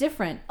was just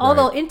different.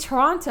 Although in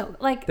Toronto,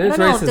 like, there's I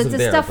don't know, does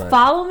this stuff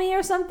follow me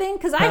or something?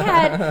 Because I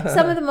had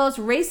some of the most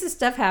racist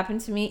stuff happen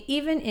to me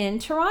even in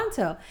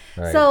Toronto.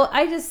 Right. So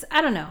I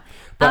don't know.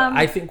 But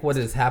I think what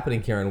is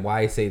happening here, and why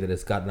I say that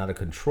it's gotten out of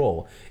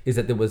control, is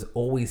that there was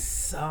always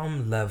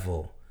some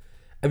level.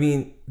 I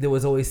mean, there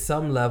was always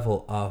some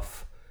level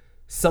of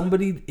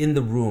somebody in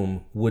the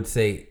room would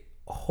say,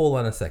 hold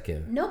on a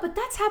second. No, but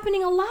that's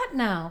happening a lot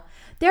now.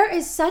 There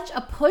is such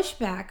a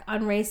pushback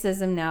on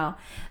racism now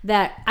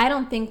that I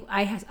don't think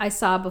I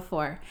saw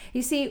before.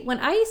 You see, when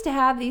I used to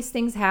have these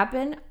things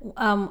happen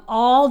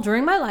all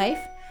during my life,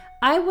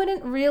 I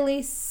wouldn't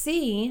really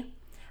see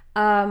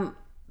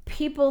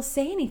people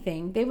say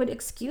anything. They would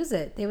excuse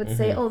it. They would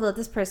say, "Oh, look,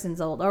 this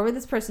person's old, or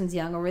this person's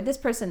young, or this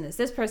person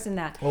this person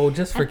that." Oh,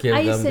 just forgive them.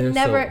 I used to They're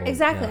never so old.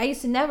 exactly. Yeah. I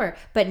used to never.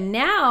 But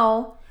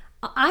now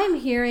I'm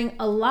hearing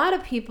a lot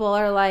of people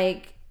are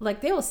like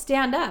they will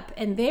stand up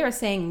and they are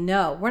saying,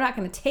 "No, we're not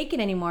going to take it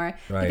anymore,"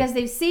 Right. because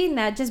they've seen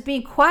that just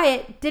being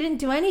quiet didn't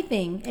do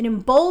anything and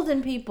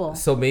emboldened people.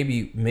 So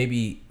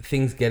maybe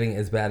things getting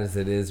as bad as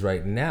it is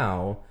right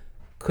now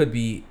could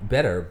be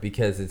better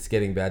because it's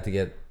getting bad to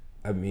get.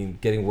 I mean,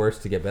 getting worse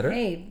to get better.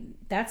 Hey,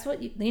 that's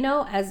what you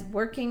know. As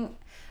working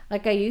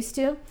like I used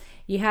to,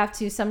 you have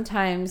to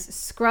sometimes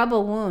scrub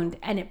a wound,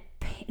 and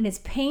it's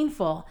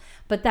painful,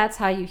 but that's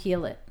how you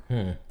heal it.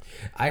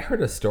 I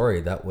heard a story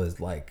that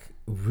was like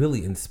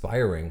really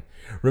inspiring.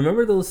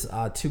 Remember those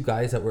two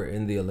guys that were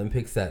in the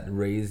Olympics that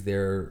raised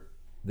their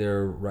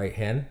right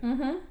hand,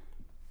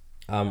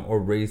 or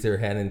raised their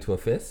hand into a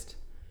fist,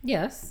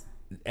 Yes.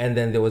 and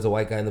then there was a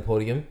white guy on the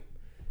podium.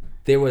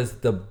 There was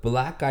the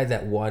black guy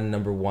that won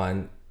number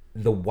 1,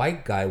 the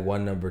white guy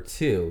won number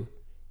 2,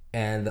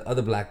 and the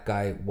other black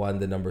guy won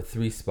the number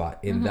 3 spot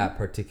in that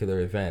particular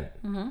event.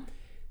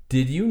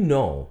 Did you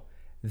know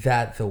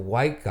that the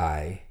white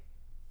guy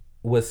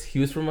was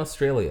from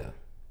Australia,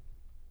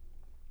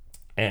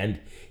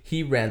 and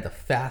he ran the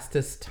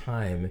fastest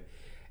time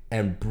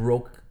and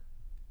broke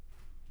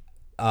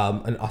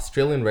an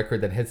Australian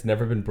record that has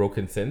never been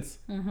broken since,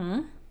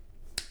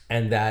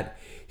 and that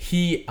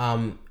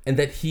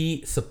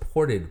he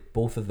supported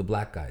both of the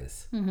black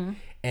guys,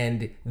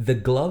 and the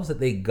gloves that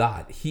they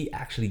got, he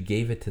actually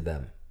gave it to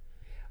them,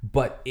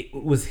 but it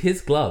was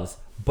his gloves.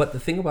 But the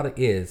thing about it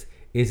is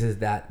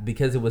that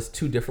because it was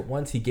two different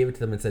ones, he gave it to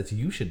them and says,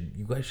 you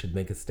guys should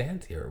make a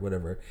stand here or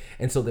whatever.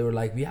 And so they were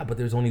like, yeah, but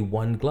there's only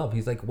one glove.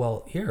 He's like,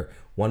 well, here,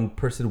 one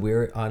person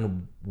wear it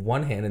on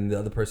one hand and the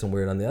other person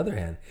wear it on the other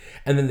hand.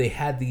 And then they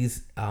had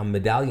these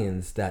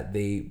medallions that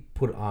they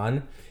put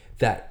on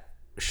that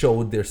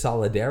showed their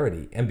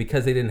solidarity. And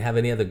because they didn't have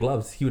any other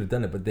gloves, he would have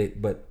done it, but they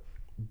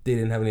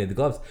didn't have any other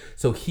gloves.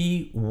 So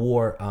he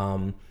wore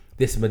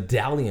this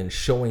medallion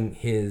showing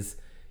his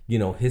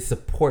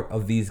support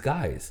of these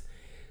guys.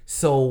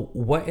 So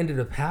what ended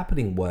up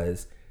happening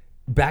was,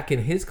 back in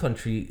his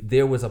country,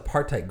 there was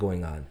apartheid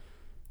going on.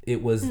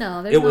 It was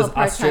no apartheid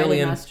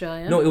Australian. in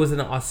Australia. No, it was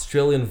an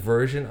Australian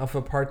version of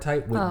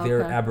apartheid with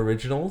their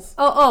Aboriginals.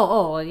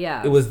 Oh,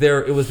 yeah. It was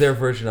their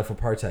version of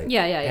apartheid.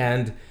 Yeah.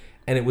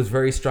 And it was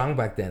very strong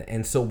back then.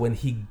 And so when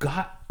he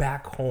got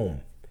back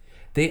home,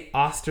 they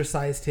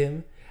ostracized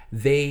him.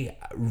 They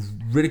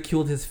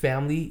ridiculed his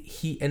family.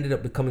 He ended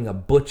up becoming a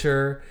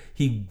butcher.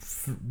 He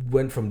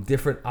went from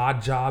different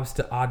odd jobs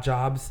to odd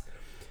jobs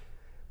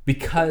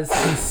because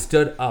he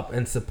stood up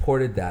and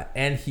supported that.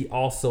 And he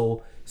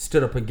also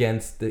stood up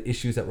against the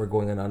issues that were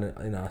going on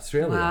in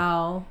Australia.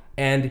 Wow.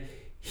 And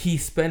he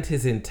spent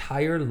his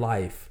entire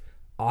life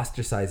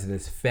ostracized, and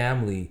his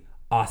family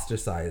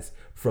ostracized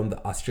from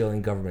the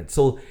Australian government.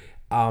 So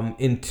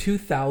in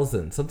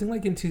 2000,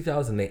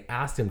 they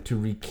asked him to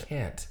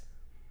recant.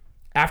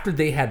 After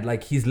they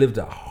had, he's lived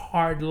a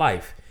hard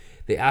life,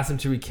 they asked him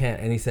to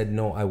recant, and he said,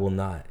 no, I will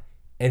not.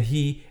 And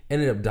he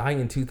ended up dying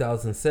in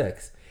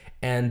 2006.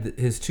 And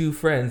his two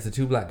friends, the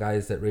two black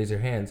guys that raised their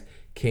hands,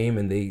 came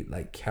and they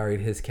carried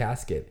his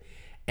casket.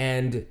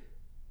 And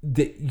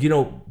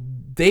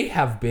they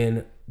have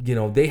been,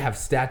 they have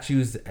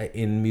statues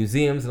in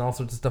museums and all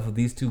sorts of stuff of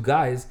these two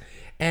guys.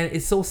 And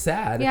it's so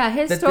sad. Yeah,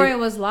 his story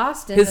was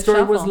lost in his the story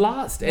shuffle. was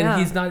lost, and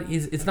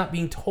it's not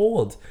being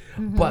told.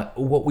 Mm-hmm. But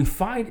what we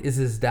find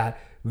is that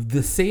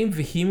the same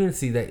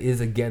vehemency that is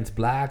against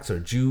blacks or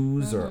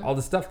Jews or all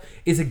this stuff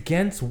is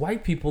against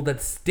white people that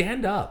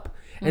stand up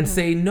and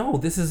say, no,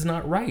 this is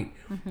not right.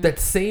 That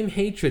same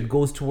hatred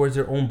goes towards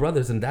their own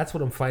brothers, and that's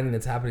what I'm finding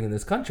that's happening in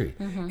this country.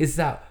 Is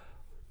that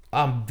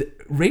the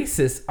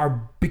racists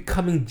are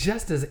becoming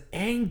just as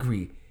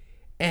angry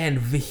and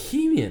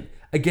vehement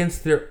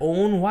against their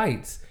own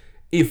whites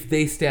if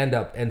they stand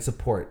up and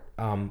support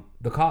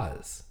the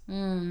cause.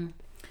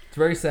 It's a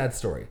very sad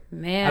story.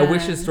 Man. I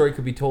wish his story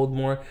could be told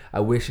more.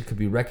 I wish it could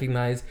be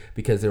recognized,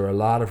 because there are a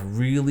lot of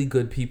really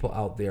good people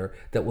out there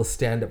that will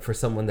stand up for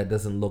someone that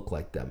doesn't look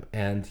like them.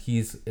 And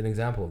he's an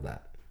example of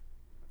that.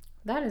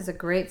 That is a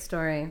great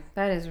story.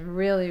 That is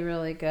really,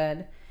 really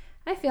good.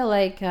 I feel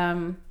like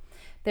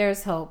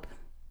there's hope.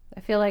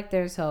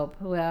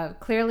 Well,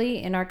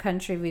 clearly in our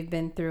country, we've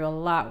been through a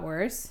lot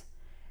worse.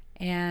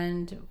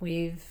 And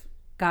we've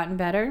gotten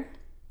better,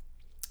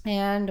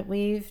 and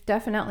we've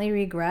definitely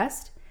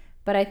regressed,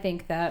 but I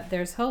think that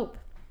there's hope.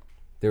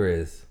 There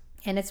is.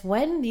 And it's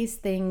when these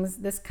things,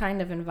 this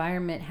kind of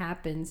environment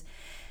happens,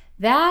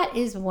 that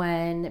is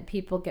when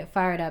people get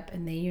fired up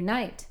and they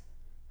unite.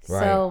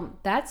 Right. So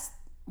that's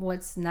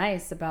what's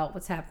nice about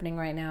what's happening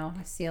right now.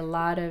 I see a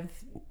lot of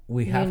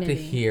We have to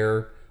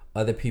hear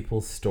other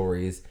people's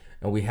stories,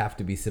 and we have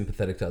to be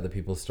sympathetic to other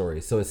people's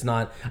stories. So it's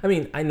not,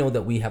 I know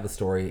that we have a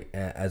story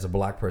as a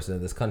black person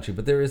in this country,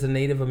 but there is a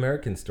Native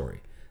American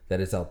story that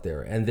is out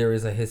there, and there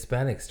is a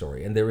Hispanic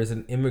story, and there is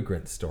an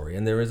immigrant story,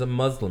 and there is a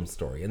Muslim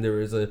story, and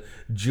there is a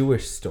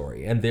Jewish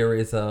story, and there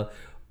is a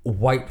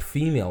white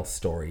female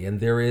story, and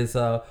there is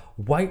a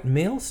white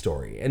male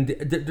story, and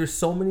there's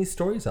so many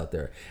stories out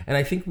there, and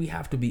I think we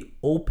have to be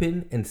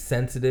open and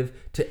sensitive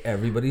to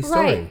everybody's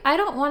story. Right. I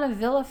don't want to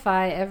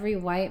vilify every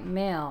white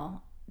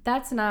male.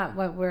 That's not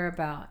what we're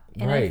about.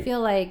 And I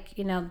feel like,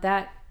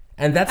 that...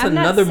 And that's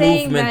another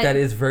movement that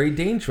is very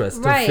dangerous,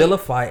 to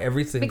vilify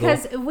every single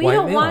because we white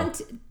don't male.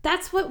 want...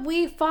 That's what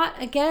we fought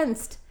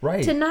against.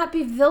 Right. To not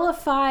be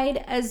vilified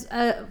as...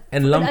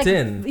 and lumped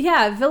in.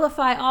 Yeah,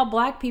 vilify all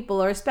black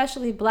people, or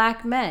especially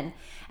black men.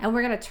 And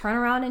we're going to turn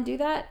around and do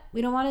that?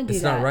 We don't want to do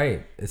that. It's not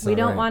right. We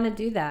don't want to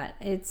do that.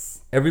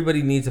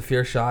 Everybody needs a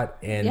fair shot,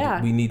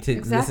 and we need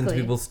to listen to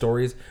people's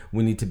stories.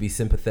 We need to be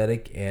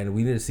sympathetic, and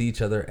we need to see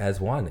each other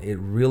as one. It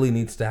really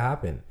needs to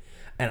happen.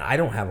 And I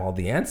don't have all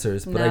the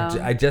answers, but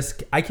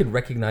I can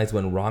recognize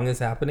when wrong is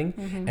happening.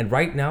 Mm-hmm. And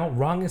right now,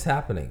 wrong is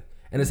happening.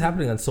 And it's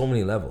happening on so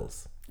many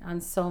levels.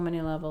 On so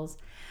many levels.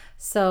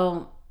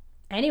 So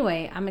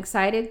anyway, I'm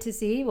excited to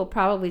see. We'll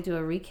probably do a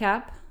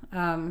recap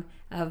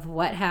of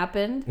what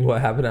happened.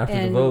 What happened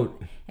after the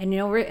vote. And,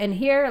 we're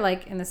here,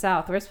 like in the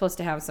South, we're supposed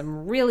to have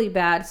some really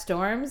bad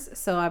storms.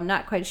 So I'm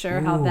not quite sure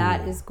how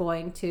that is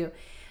going to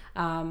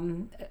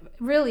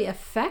really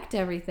affect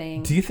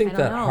everything. Do you think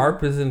that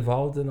HARP is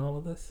involved in all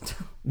of this?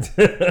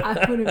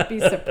 I wouldn't be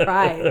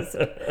surprised.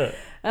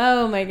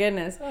 Oh my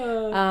goodness.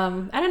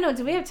 I don't know.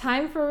 Do we have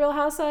time for Real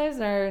Housewives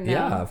or no?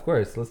 Yeah, of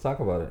course. Let's talk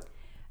about it.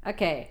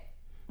 Okay.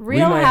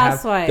 Real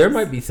Housewives. There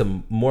might be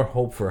some more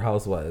hope for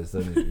Housewives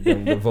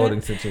than the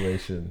voting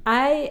situation.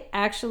 I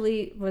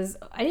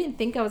didn't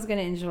think I was going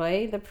to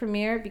enjoy the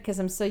premiere because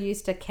I'm so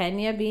used to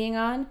Kenya being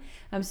on.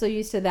 I'm so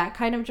used to that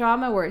kind of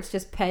drama where it's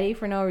just petty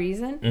for no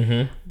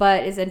reason,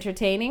 but it's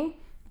entertaining.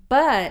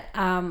 But,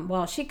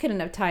 she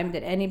couldn't have timed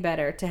it any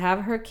better to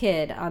have her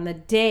kid on the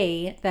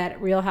day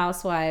that Real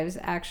Housewives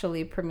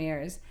actually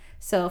premieres.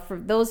 So for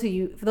those of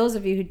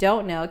you who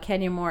don't know,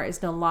 Kenya Moore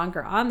is no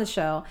longer on the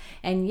show,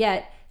 and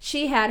yet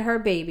she had her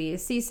baby, a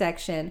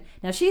C-section.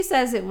 Now, she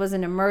says it was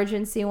an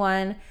emergency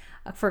one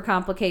for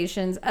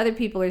complications. Other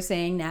people are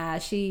saying, nah,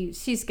 she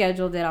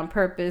scheduled it on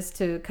purpose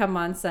to come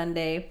on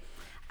Sunday.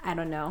 I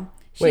don't know.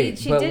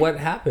 What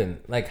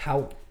happened? Like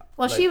how?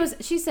 Well,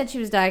 she said she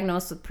was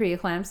diagnosed with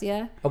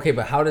preeclampsia. Okay,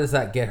 but how does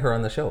that get her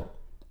on the show?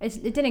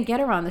 It didn't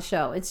get her on the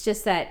show. It's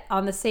just that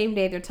on the same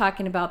day they're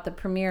talking about the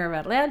premiere of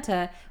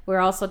Atlanta, we're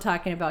also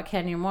talking about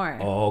Kenya Moore.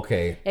 Oh,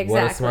 okay. Exactly.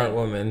 What a smart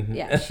woman.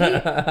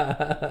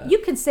 Yeah. You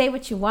can say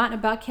what you want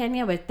about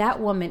Kenya, but that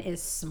woman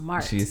is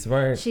smart. She's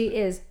smart. She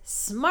is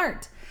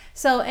smart.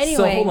 So anyway.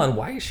 So hold on.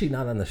 Why is she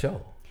not on the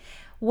show?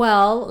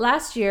 Well,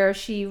 last year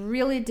she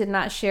really did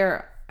not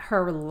share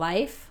her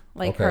life.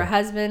 Like her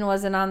husband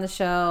wasn't on the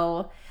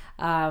show.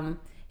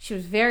 She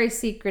was very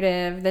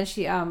secretive. Then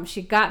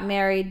she got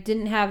married,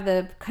 didn't have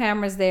the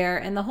cameras there,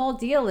 and the whole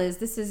deal is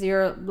this is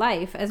your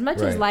life. As much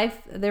as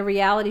the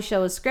reality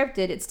show is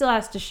scripted, it still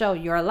has to show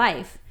your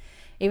life,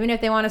 even if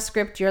they want to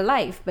script your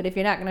life. But if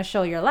you're not going to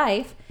show your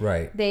life,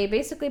 they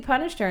basically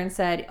punished her and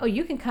said, "Oh,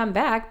 you can come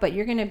back, but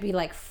you're going to be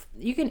like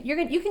you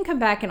can come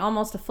back in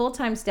almost a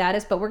full-time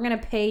status, but we're going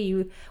to pay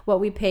you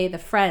what we pay the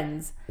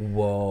friends."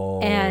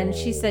 Whoa! And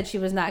she said she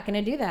was not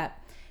going to do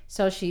that,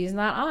 so she's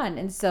not on,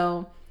 and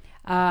so.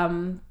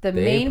 The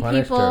main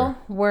people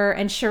were,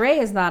 and Sheree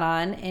is not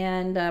on,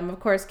 and of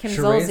course Kim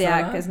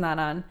Zolciak is not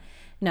on.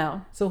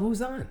 No. So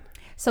who's on?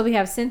 So we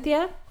have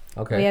Cynthia.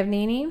 Okay. We have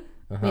Nene.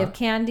 We have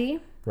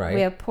Candy. Right.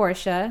 We have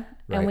Portia,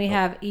 and we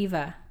have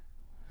Eva.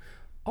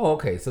 Oh,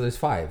 okay. So there's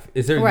 5.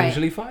 Is there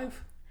usually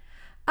 5?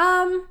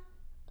 Well,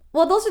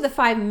 those are the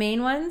 5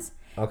 main ones.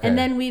 Okay. And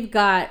then we've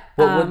got...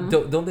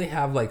 don't they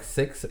have like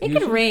 6? It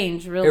can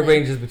range, really. It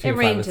ranges between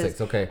 5 and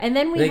 6. Okay. And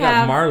then we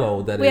got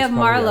Marlo, that is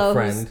probably a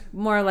friend. Who's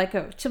more like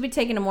she'll be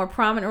taking a more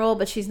prominent role,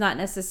 but she's not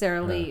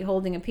necessarily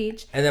holding a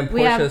peach. And then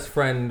Portia's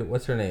friend,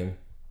 what's her name?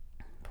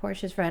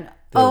 Portia's friend.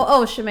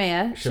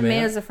 Shemaya.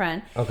 Shemaya's a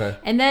friend. Okay.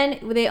 And then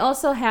they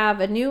also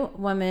have a new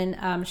woman,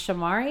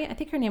 Shamari. I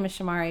think her name is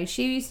Shamari.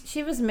 She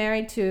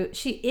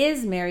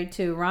is married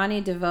to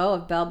Ronnie DeVoe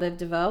of Belle Biv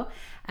DeVoe.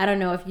 I don't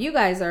know if you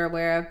guys are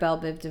aware of Belle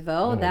Biv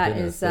DeVoe. That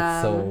is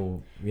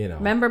so,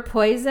 remember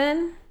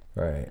Poison?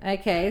 Right.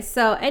 Okay.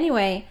 So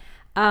anyway,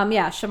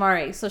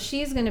 Shamari. So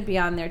she's going to be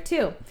on there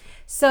too.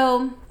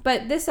 So,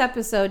 but this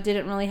episode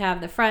didn't really have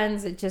the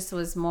friends. It just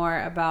was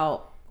more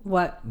about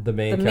what the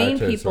main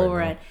people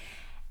were in.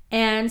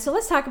 And so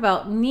let's talk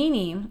about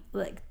Nene.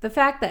 Like the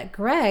fact that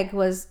Greg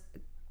was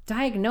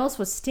diagnosed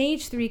with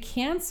stage 3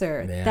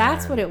 cancer. Man.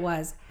 That's what it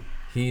was.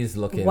 He's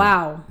looking...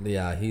 Wow.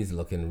 Yeah, he's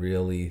looking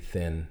really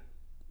thin.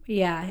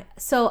 Yeah.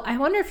 So I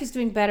wonder if he's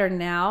doing better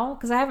now,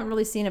 because I haven't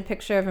really seen a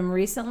picture of him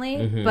recently.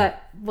 Mm-hmm.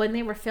 But when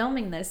they were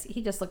filming this,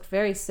 he just looked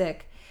very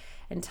sick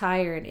and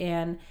tired.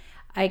 And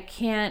I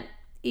can't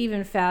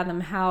even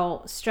fathom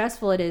how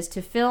stressful it is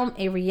to film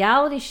a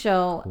reality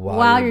show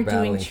while you're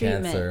doing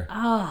treatment. Cancer.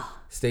 Oh.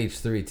 Stage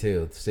 3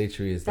 too. Stage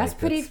 3 is that's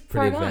pretty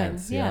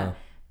advanced. Yeah.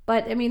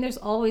 But I mean, there's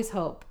always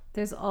hope.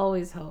 There's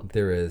always hope.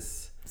 There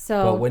is.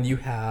 So but when you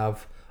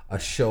have a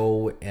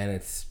show and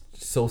it's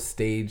so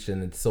staged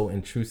and it's so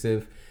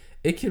intrusive,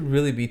 it can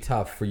really be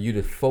tough for you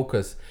to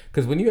focus.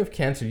 Because when you have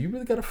cancer, you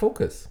really got to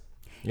focus.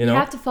 You know?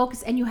 have to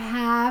focus, and you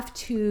have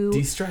to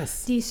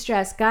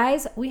de-stress.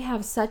 Guys, we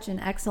have such an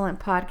excellent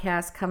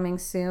podcast coming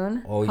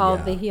soon called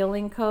yeah. The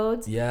Healing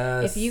Codes.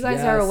 Yes. If you guys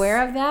are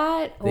aware of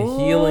that,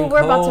 Healing we're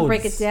about to Codes.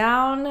 break it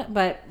down,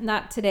 but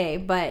not today,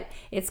 but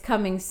it's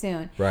coming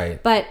soon.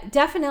 Right. But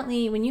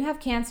definitely when you have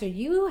cancer,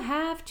 you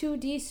have to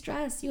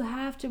de-stress. You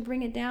have to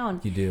bring it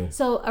down. You do.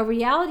 So a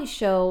reality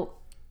show,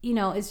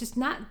 is just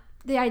not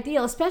the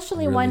ideal,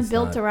 especially Really one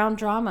built not. around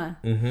drama.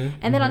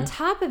 And then on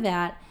top of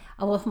that,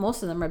 well,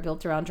 most of them are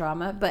built around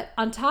drama, but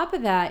on top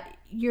of that,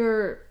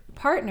 your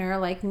partner,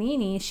 like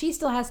Nene, she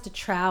still has to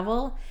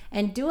travel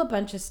and do a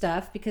bunch of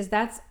stuff because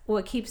that's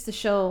what keeps the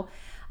show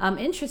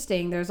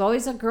interesting. There's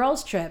always a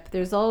girls' trip.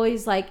 There's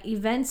always like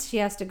events she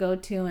has to go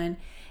to, and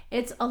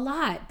it's a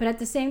lot. But at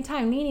the same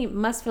time, Nene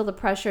must feel the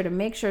pressure to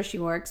make sure she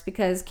works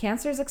because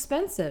cancer is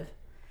expensive.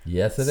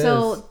 Yes, it is.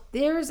 So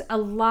there's a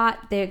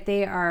lot that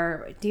they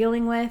are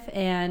dealing with,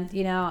 and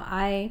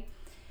I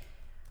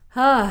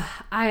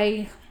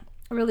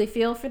really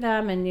feel for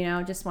them,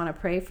 and just want to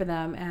pray for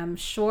them. I'm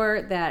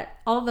sure that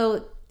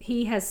although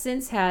he has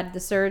since had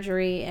the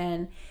surgery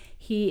and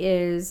he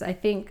is, I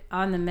think,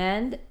 on the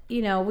mend,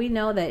 we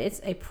know that it's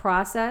a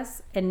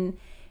process, and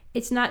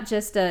it's not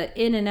just a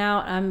in and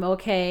out, I'm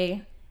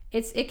okay.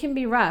 It can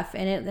be rough,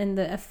 and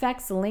the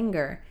effects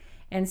linger.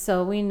 And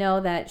so we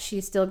know that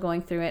she's still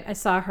going through it. I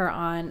saw her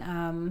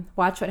on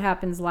Watch What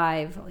Happens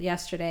Live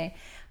yesterday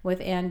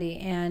with Andy,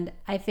 and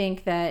I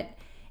think that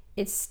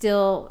it's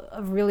still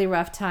a really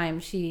rough time.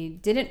 She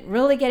didn't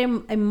really get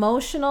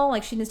emotional,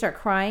 like she didn't start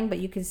crying, but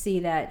you could see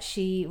that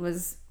it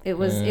was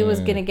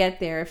going to get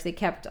there if they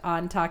kept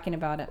on talking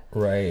about it.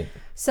 Right.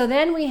 So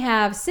then we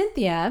have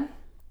Cynthia,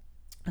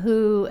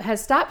 who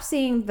has stopped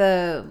seeing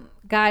the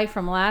guy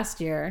from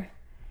last year.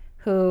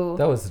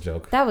 That was a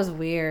joke. That was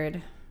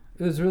weird.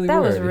 It was really weird.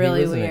 That was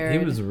really weird. He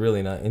was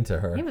really not into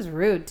her. He was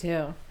rude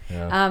too.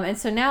 Yeah. And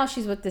so now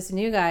she's with this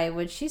new guy,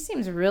 which she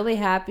seems really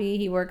happy.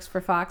 He works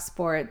for Fox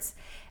Sports.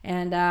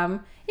 And,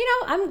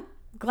 I'm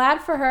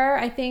glad for her.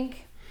 I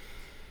think,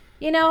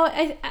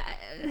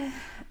 I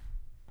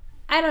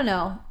don't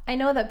know. I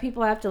know that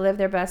people have to live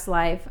their best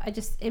life.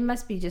 It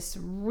must be just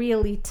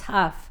really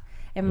tough,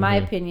 in my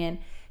opinion,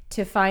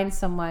 to find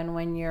someone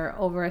when you're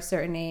over a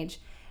certain age,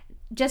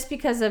 just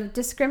because of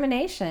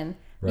discrimination.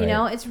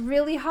 Right. It's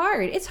really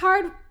hard. It's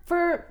hard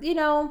for,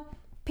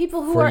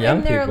 people who For are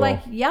in their people. like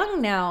young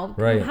now.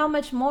 Right. How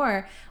much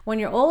more when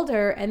you're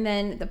older, and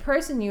then the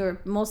person you're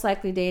most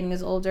likely dating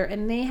is older,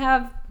 and they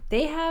have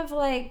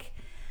like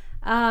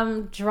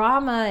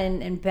drama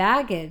and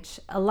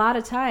baggage a lot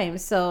of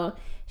times. So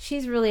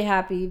she's really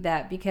happy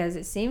that, because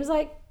it seems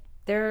like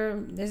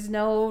there's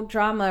no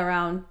drama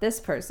around this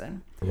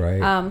person.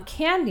 Right.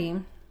 Candy,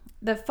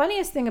 the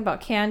funniest thing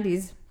about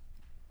Candy's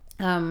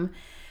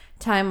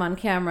time on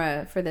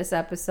camera for this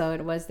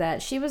episode was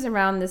that she was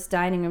around this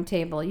dining room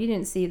table. You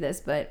didn't see this,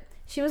 but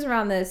she was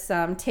around this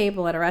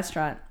table at a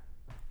restaurant,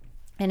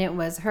 and it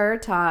was her,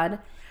 Todd,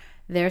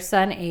 their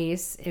son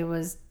Ace, it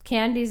was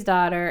Candy's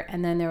daughter,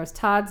 and then there was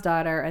Todd's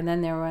daughter, and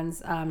then there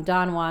was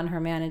Don Juan, her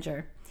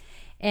manager.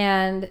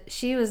 And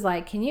she was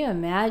like, can you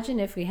imagine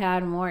if we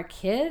had more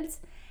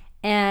kids?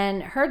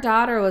 And her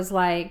daughter was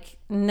like,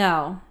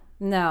 no.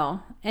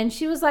 And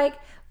she was like,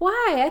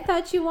 why? I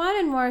thought you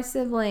wanted more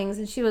siblings.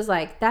 And she was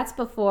like, that's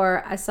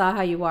before I saw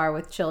how you are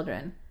with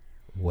children.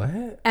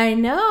 What? I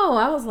know.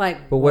 I was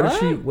like, but what is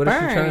she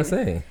trying to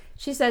say?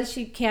 She says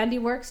Candy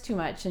works too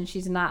much and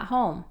she's not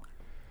home.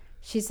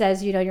 She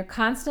says, you're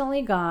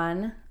constantly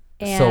gone.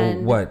 And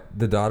so what?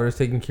 The daughter is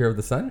taking care of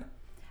the son?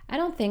 I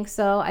don't think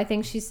so. I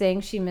think she's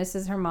saying she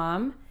misses her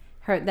mom,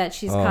 that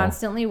she's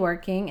constantly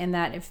working, and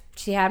that if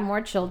she had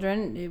more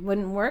children, it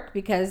wouldn't work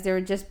because there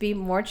would just be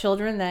more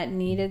children that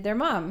needed their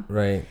mom.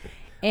 Right.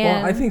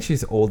 And well, I think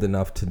she's old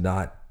enough to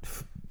not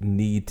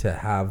need to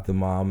have the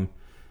mom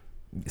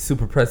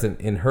super present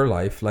in her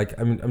life. Like,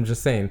 I'm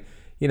just saying,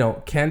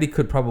 Candy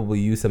could probably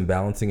use some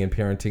balancing and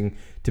parenting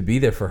to be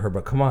there for her.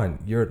 But come on,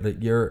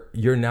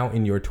 you're now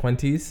in your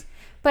 20s.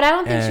 But I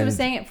don't think she was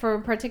saying it for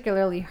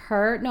particularly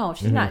her. No,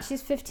 she's not.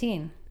 She's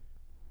 15.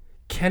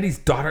 Candy's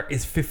daughter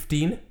is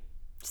 15?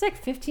 She's like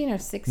 15 or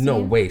 16. No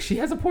way. She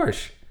has a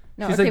Porsche.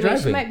 No, she's okay, like wait,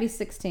 driving. she might be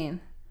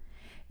 16.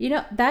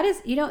 That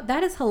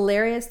is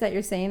hilarious that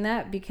you're saying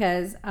that,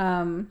 because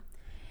and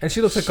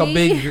she looks like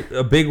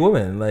a big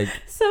woman. Like,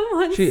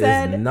 someone she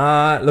said, is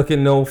not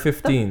looking no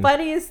 15. The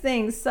funniest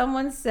thing,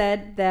 someone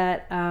said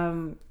that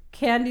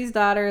Candy's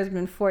daughter has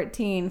been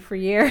 14 for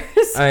years.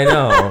 I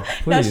know.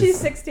 No, she's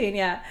 16.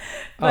 Yeah.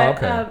 But,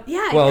 okay.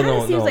 Yeah. Well, it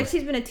kind of seems like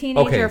she's been a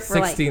teenager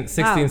for 16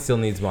 still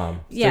needs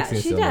mom. Yeah,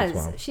 she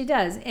does. She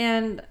does,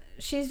 and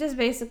she's just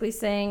basically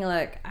saying,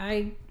 "Look,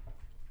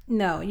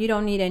 no, you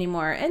don't need any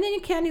more." And then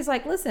Candy's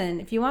like, "Listen,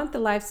 if you want the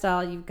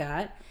lifestyle you've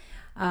got,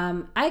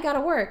 I gotta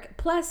work.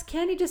 Plus,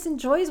 Candy just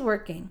enjoys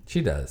working.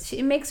 She does.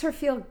 It makes her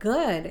feel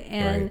good,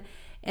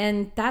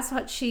 and that's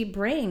what she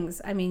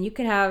brings. I mean, you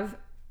could have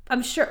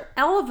I'm sure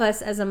all of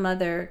us as a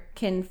mother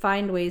can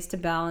find ways to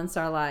balance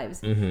our lives.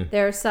 Mm-hmm.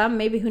 There are some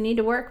maybe who need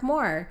to work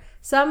more,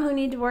 some who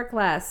need to work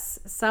less,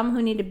 some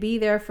who need to be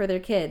there for their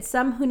kids,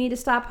 some who need to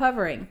stop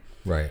hovering.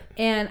 Right.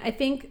 And I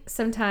think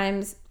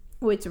sometimes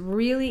it's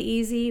really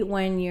easy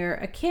when you're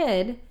a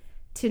kid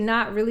to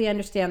not really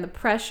understand the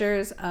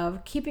pressures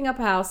of keeping up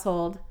a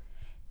household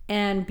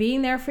and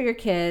being there for your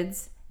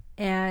kids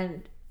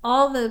and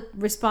all the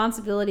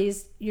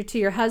responsibilities to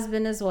your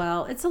husband as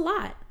well. It's a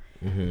lot.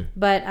 Mm-hmm.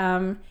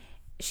 But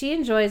she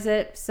enjoys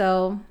it,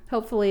 so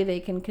hopefully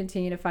they can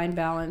continue to find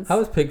balance. How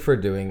is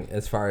Pigford doing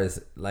as far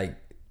as like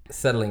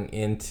settling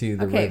into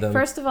the rhythm? Okay,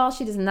 first of all,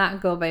 she does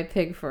not go by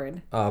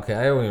Pigford. Oh, okay,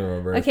 I only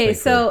remember. Okay,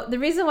 so the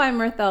reason why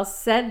Mirthel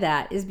said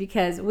that is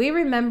because we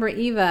remember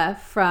Eva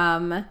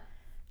from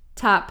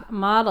Top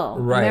Model,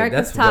 right,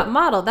 America's Top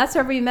Model. That's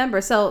her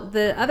remember. So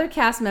the other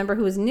cast member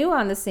who is new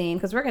on the scene,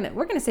 because we're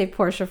gonna save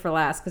Portia for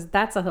last because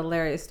that's a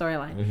hilarious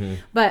storyline. Mm-hmm.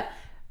 But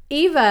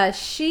Eva,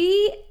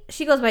 she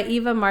goes by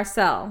Eva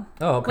Marcel.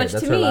 Oh, okay, Which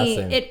that's to her last me,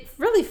 name. it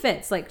really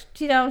fits. Like,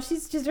 you know,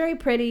 she's very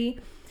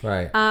pretty.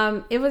 Right.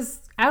 I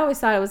always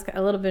thought it was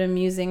a little bit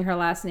amusing. Her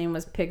last name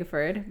was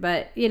Pigford,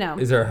 but you know.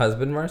 Is her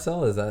husband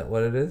Marcel? Is that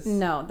what it is?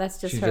 No,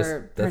 that's just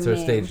her. That's her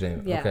stage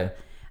name. Yeah. Okay.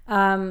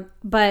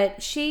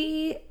 But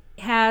she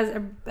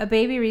has a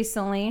baby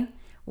recently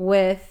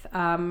with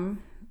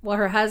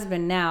her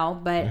husband now,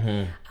 but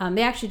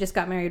they actually just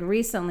got married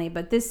recently.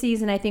 But this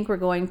season, I think we're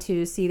going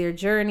to see their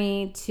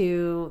journey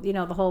to, you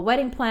know, the whole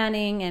wedding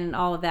planning and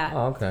all of that.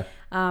 Oh, okay.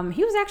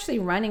 He was actually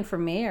running for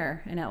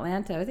mayor in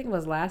Atlanta. I think it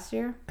was last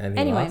year. And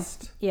he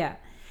lost? Yeah.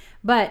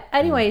 But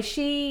anyway,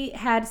 she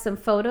had some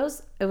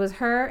photos. It was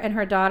her and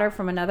her daughter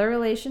from another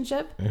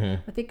relationship.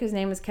 Mm-hmm. I think his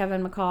name is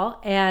Kevin McCall.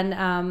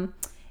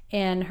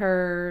 And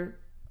her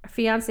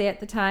fiance at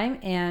the time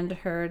and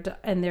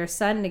their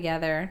son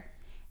together.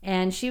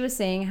 And she was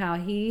saying how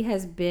he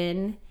has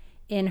been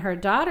in her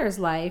daughter's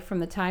life from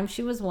the time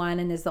she was 1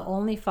 and is the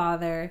only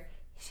father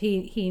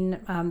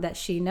that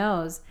she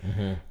knows.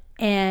 Mm-hmm.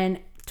 And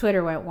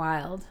Twitter went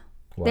wild.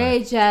 Why?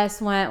 They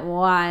just went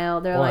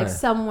wild. They're Why? like,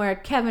 somewhere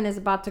Kevin is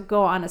about to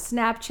go on a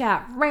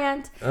Snapchat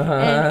rant.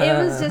 And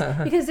it was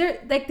just because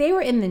they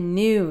were in the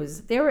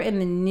news. They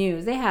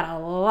had a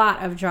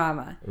lot of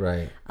drama.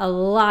 Right. A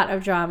lot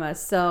of drama.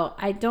 So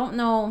I don't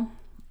know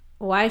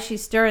why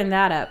she's stirring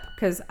that up,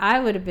 because I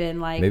would have been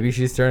like, maybe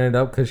she's stirring it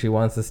up because she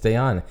wants to stay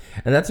on.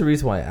 And that's the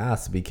reason why I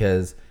asked,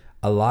 because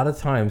a lot of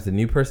times the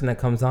new person that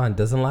comes on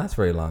doesn't last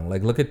very long.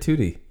 Like, look at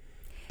Tootie.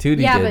 Tootie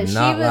did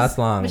not last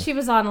long. But she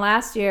was on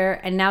last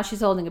year, and now she's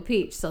holding a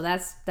peach, so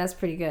that's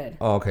pretty good.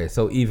 Oh, okay.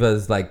 So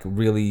Eva's like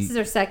really. This is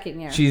her second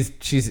year. She's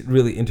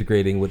really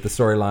integrating with the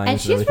storylines and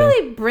she's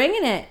really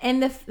bringing it.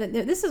 And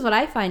this is what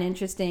I find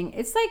interesting.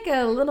 It's like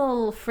a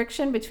little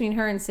friction between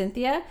her and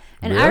Cynthia.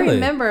 And really? I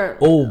remember.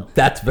 Oh,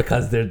 that's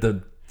because they're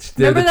the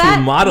two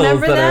models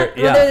Remember that?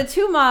 Yeah. Well, they're the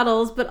two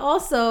models, but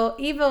also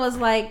Eva was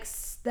like.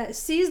 That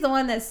she's the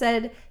one that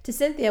said to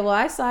Cynthia, well,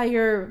 I saw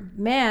your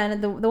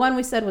man, the one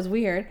we said was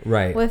weird,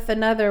 right, with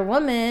another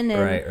woman.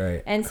 And,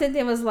 right. And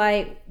Cynthia was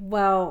like,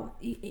 well,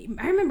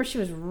 I remember she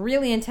was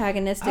really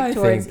antagonistic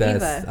towards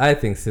Eva. I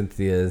think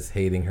Cynthia is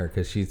hating her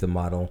because she's the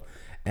model.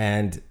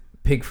 And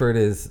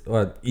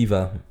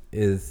Eva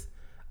is,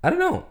 I don't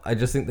know. I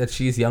just think that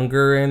she's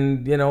younger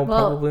and,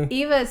 probably.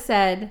 Eva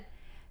said...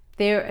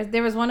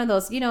 There was one of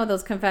those,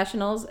 those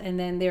confessionals, and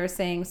then they were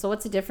saying, so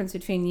what's the difference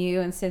between you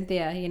and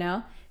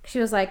Cynthia, She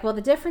was like, well,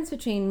 the difference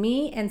between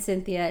me and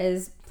Cynthia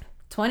is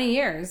 20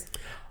 years.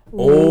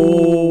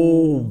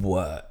 Oh,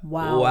 what?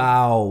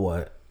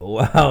 Wow.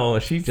 Wow.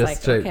 She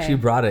just, she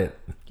brought it.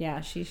 Yeah,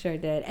 she sure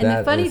did. And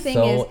the funny thing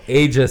is...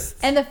 ageist.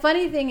 And the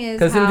funny thing is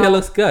because Cynthia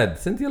looks good.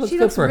 She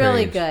looks for her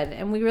really age. good.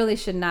 And we really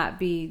should not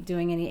be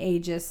doing any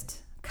ageist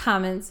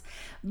comments.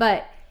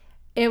 But...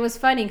 it was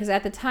funny because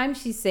at the time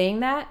she's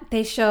saying that,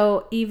 they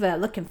show Eva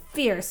looking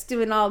fierce,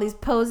 doing all these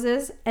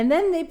poses, and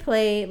then they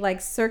play like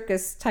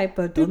circus type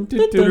of when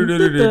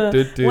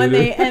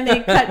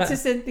they cut to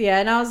Cynthia,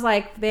 and I was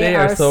like, they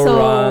are so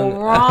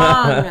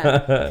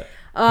wrong.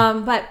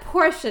 But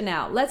Portia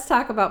now, let's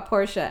talk about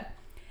Portia.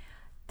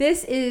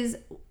 This is,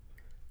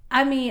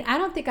 I mean, I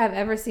don't think I've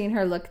ever seen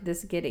her look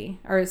this giddy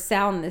or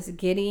sound this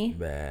giddy.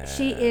 Man.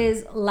 She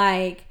is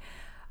like,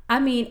 I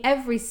mean,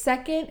 every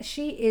second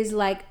she is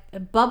like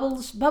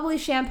bubbly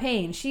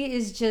champagne. She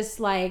is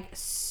just like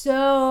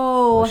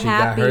so she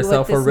happy got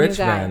herself with this a rich new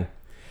guy. man.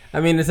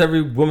 I mean, it's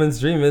every woman's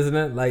dream, isn't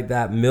it? Like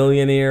that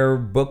billionaire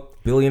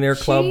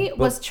club. She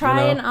was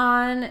trying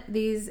on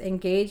these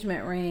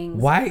engagement rings.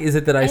 Why is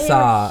it that I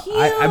saw?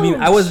 I mean,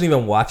 I wasn't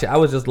even watching. I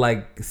was just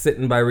like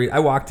sitting by. I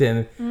walked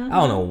in. Mm-hmm. I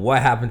don't know what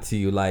happened to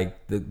you. Like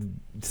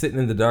sitting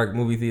in the dark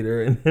movie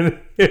theater, and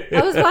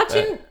I was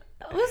watching.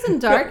 It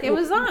wasn't dark. It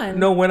was on.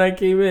 No, when I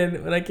came in,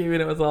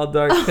 it was all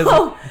dark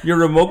because your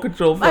remote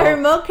control fell. My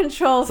remote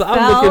control fell. So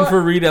I'm looking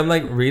for Rita. I'm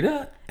like,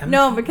 Rita?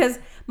 No, because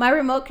my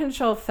remote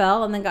control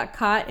fell and then got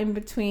caught in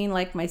between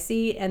like my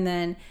seat and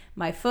then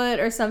my foot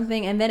or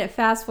something, and then it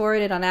fast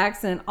forwarded on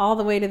accident all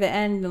the way to the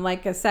end in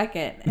like a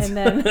second, and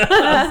then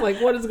I was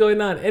like, what is going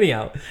on?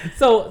 Anyhow,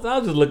 so I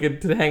was just looking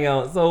to hang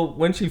out. So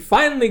when she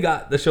finally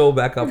got the show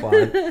back up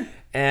on,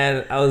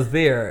 and I was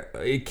there,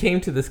 it came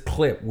to this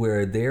clip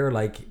where they're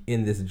like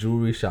in this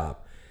jewelry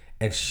shop,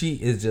 and she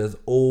is just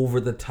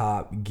over the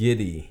top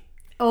giddy.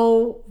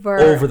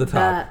 Over the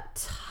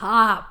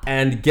top.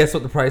 And guess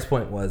what the price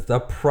point was?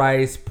 The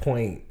price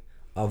point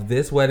of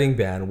this wedding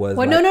band was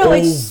well, like, no,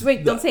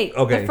 wait, don't say.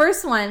 Okay. The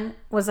first one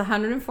was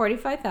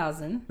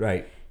 $145,000.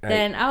 Right.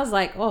 Then I was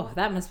like, oh,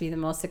 that must be the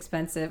most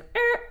expensive.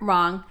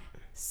 Wrong.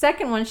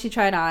 Second one she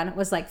tried on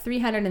was like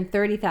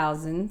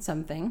 $330,000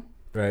 something.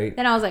 Right.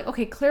 Then I was like,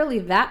 okay, clearly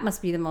that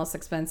must be the most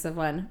expensive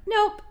one.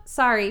 Nope,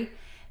 sorry.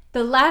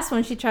 The last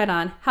one she tried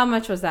on, how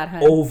much was that,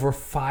 honey? Over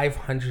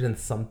 500 and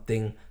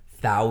something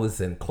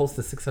thousand, close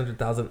to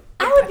 600,000.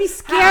 I would be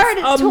scared.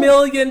 $1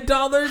 million?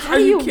 Are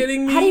you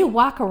kidding me? How do you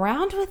walk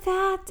around with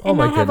that and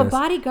my not have a goodness.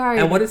 bodyguard?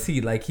 And what is he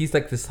like? He's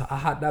like this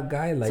hot dog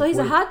guy. Like, so he's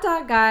a hot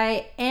dog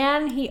guy,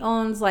 and he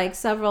owns like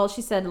several.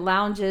 She said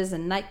lounges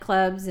and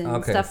nightclubs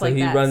and stuff like that.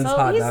 So he runs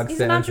hot dog he's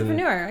stands an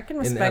entrepreneur. I can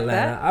respect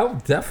that. I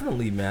would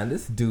definitely, man.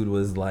 This dude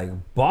was like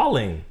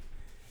bawling.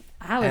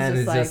 I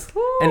was just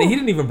like, and he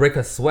didn't even break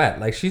a sweat.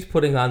 Like, she's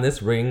putting on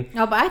this ring.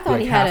 No, but I thought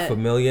like he had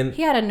 $500,000.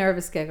 He had a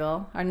nervous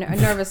giggle or a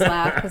nervous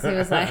laugh because he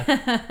was like,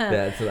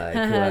 "That's like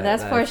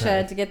that's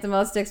Portia to get the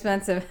most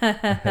expensive."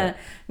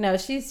 No,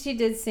 she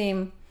did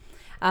seem,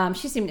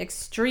 she seemed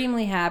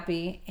extremely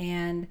happy,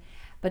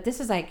 but this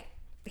is like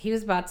he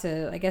was about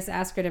to, I guess,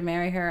 ask her to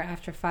marry her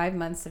after 5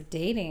 months of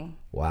dating.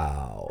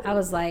 Wow. I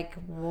was like,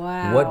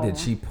 wow. What did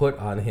she put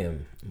on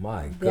him?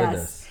 My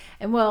goodness. Yes.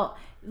 And well,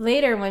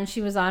 later when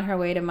she was on her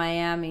way to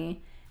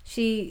Miami,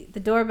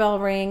 the doorbell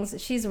rings.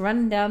 She's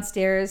running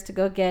downstairs to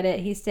go get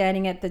it. He's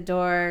standing at the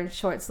door,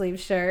 short sleeve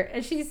shirt,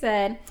 and she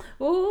said,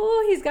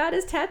 "Oh, he's got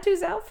his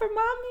tattoos out for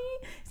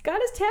mommy. He's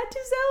got his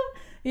tattoos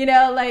out." You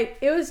know, like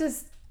it was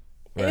just,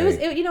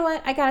 right. You know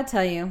what? I gotta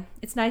tell you,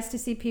 it's nice to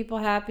see people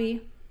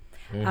happy.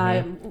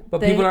 Mm-hmm.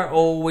 But people are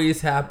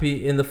always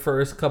happy in the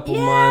first couple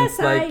months.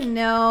 Yes, I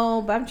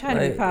know, but I'm trying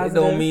to be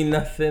positive. It don't mean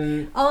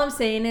nothing. All I'm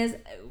saying is,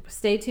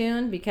 stay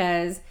tuned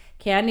because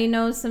Candy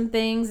knows some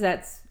things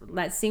that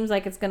seems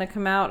like it's going to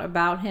come out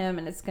about him,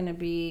 and it's going to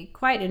be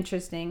quite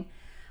interesting.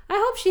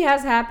 I hope she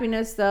has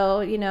happiness,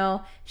 though. You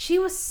know, she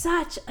was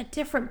such a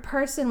different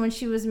person when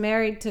she was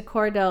married to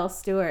Cordell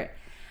Stewart.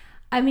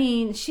 I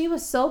mean, she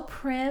was so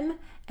prim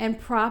and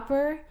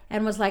proper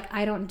and was like,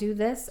 I don't do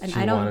this and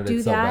I don't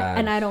do that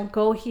and I don't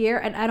go here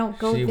and I don't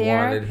go there. She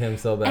wanted him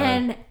so bad.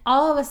 And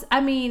all of us, I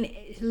mean,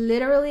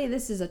 literally,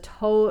 this is a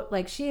total,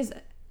 like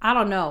I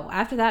don't know.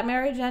 After that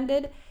marriage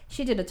ended,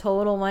 she did a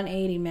total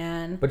 180,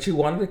 man. But she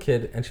wanted a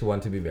kid and she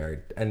wanted to be married.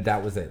 And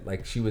that was it.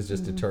 Like, she was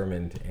just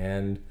determined.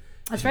 And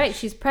that's right.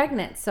 She's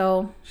pregnant.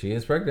 So she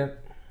is pregnant.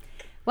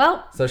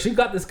 Well. So she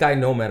got this guy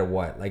no matter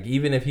what. Like,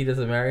 even if he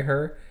doesn't marry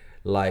her,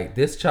 like,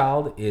 this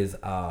child is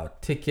a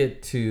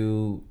ticket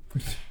to...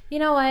 You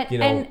know what?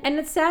 And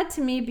it's sad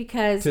to me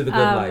because... To the good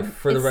life.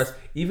 For the rest.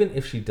 Even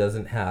if she does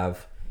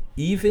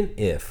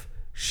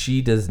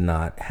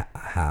not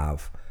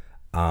have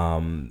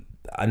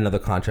another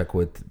contract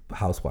with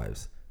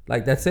Housewives.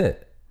 Like, that's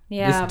it.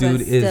 Yeah, this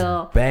dude is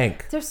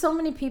bank. There's so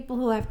many people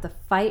who have to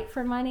fight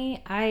for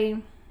money.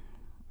 I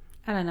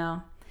don't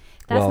know.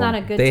 That's not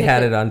a good They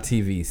had it on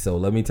TV, so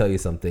let me tell you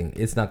something.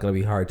 It's not going to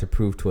be hard to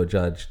prove to a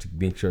judge to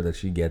make sure that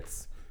she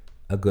gets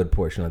a good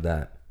portion of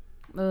that.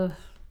 Ugh.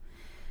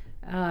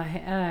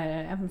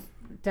 I'm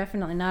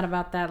definitely not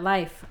about that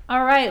life.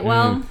 All right,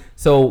 well.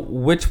 So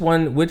which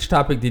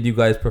topic did you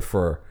guys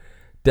prefer?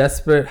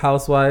 Desperate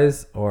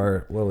Housewives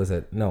or what was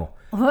it? No.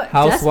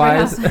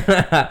 Housewives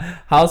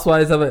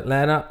Housewives of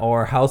Atlanta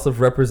or House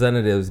of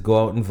Representatives?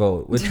 Go out and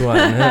vote. Which one?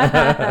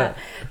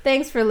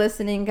 Thanks for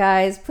listening,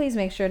 guys. Please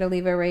make sure to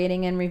leave a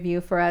rating and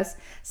review for us.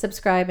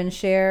 Subscribe and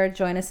share.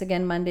 Join us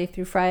again Monday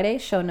through Friday.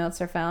 Show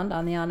notes are found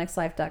on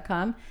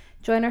theonyxlife.com.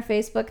 Join our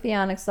Facebook, The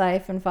Onyx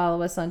Life, and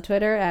follow us on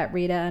Twitter at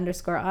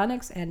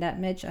Rita_Onyx and at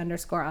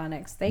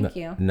Mitch_Onyx. Thank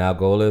you. Now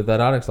go live that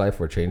Onyx life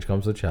where change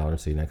comes with challenge.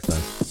 See you next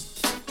time.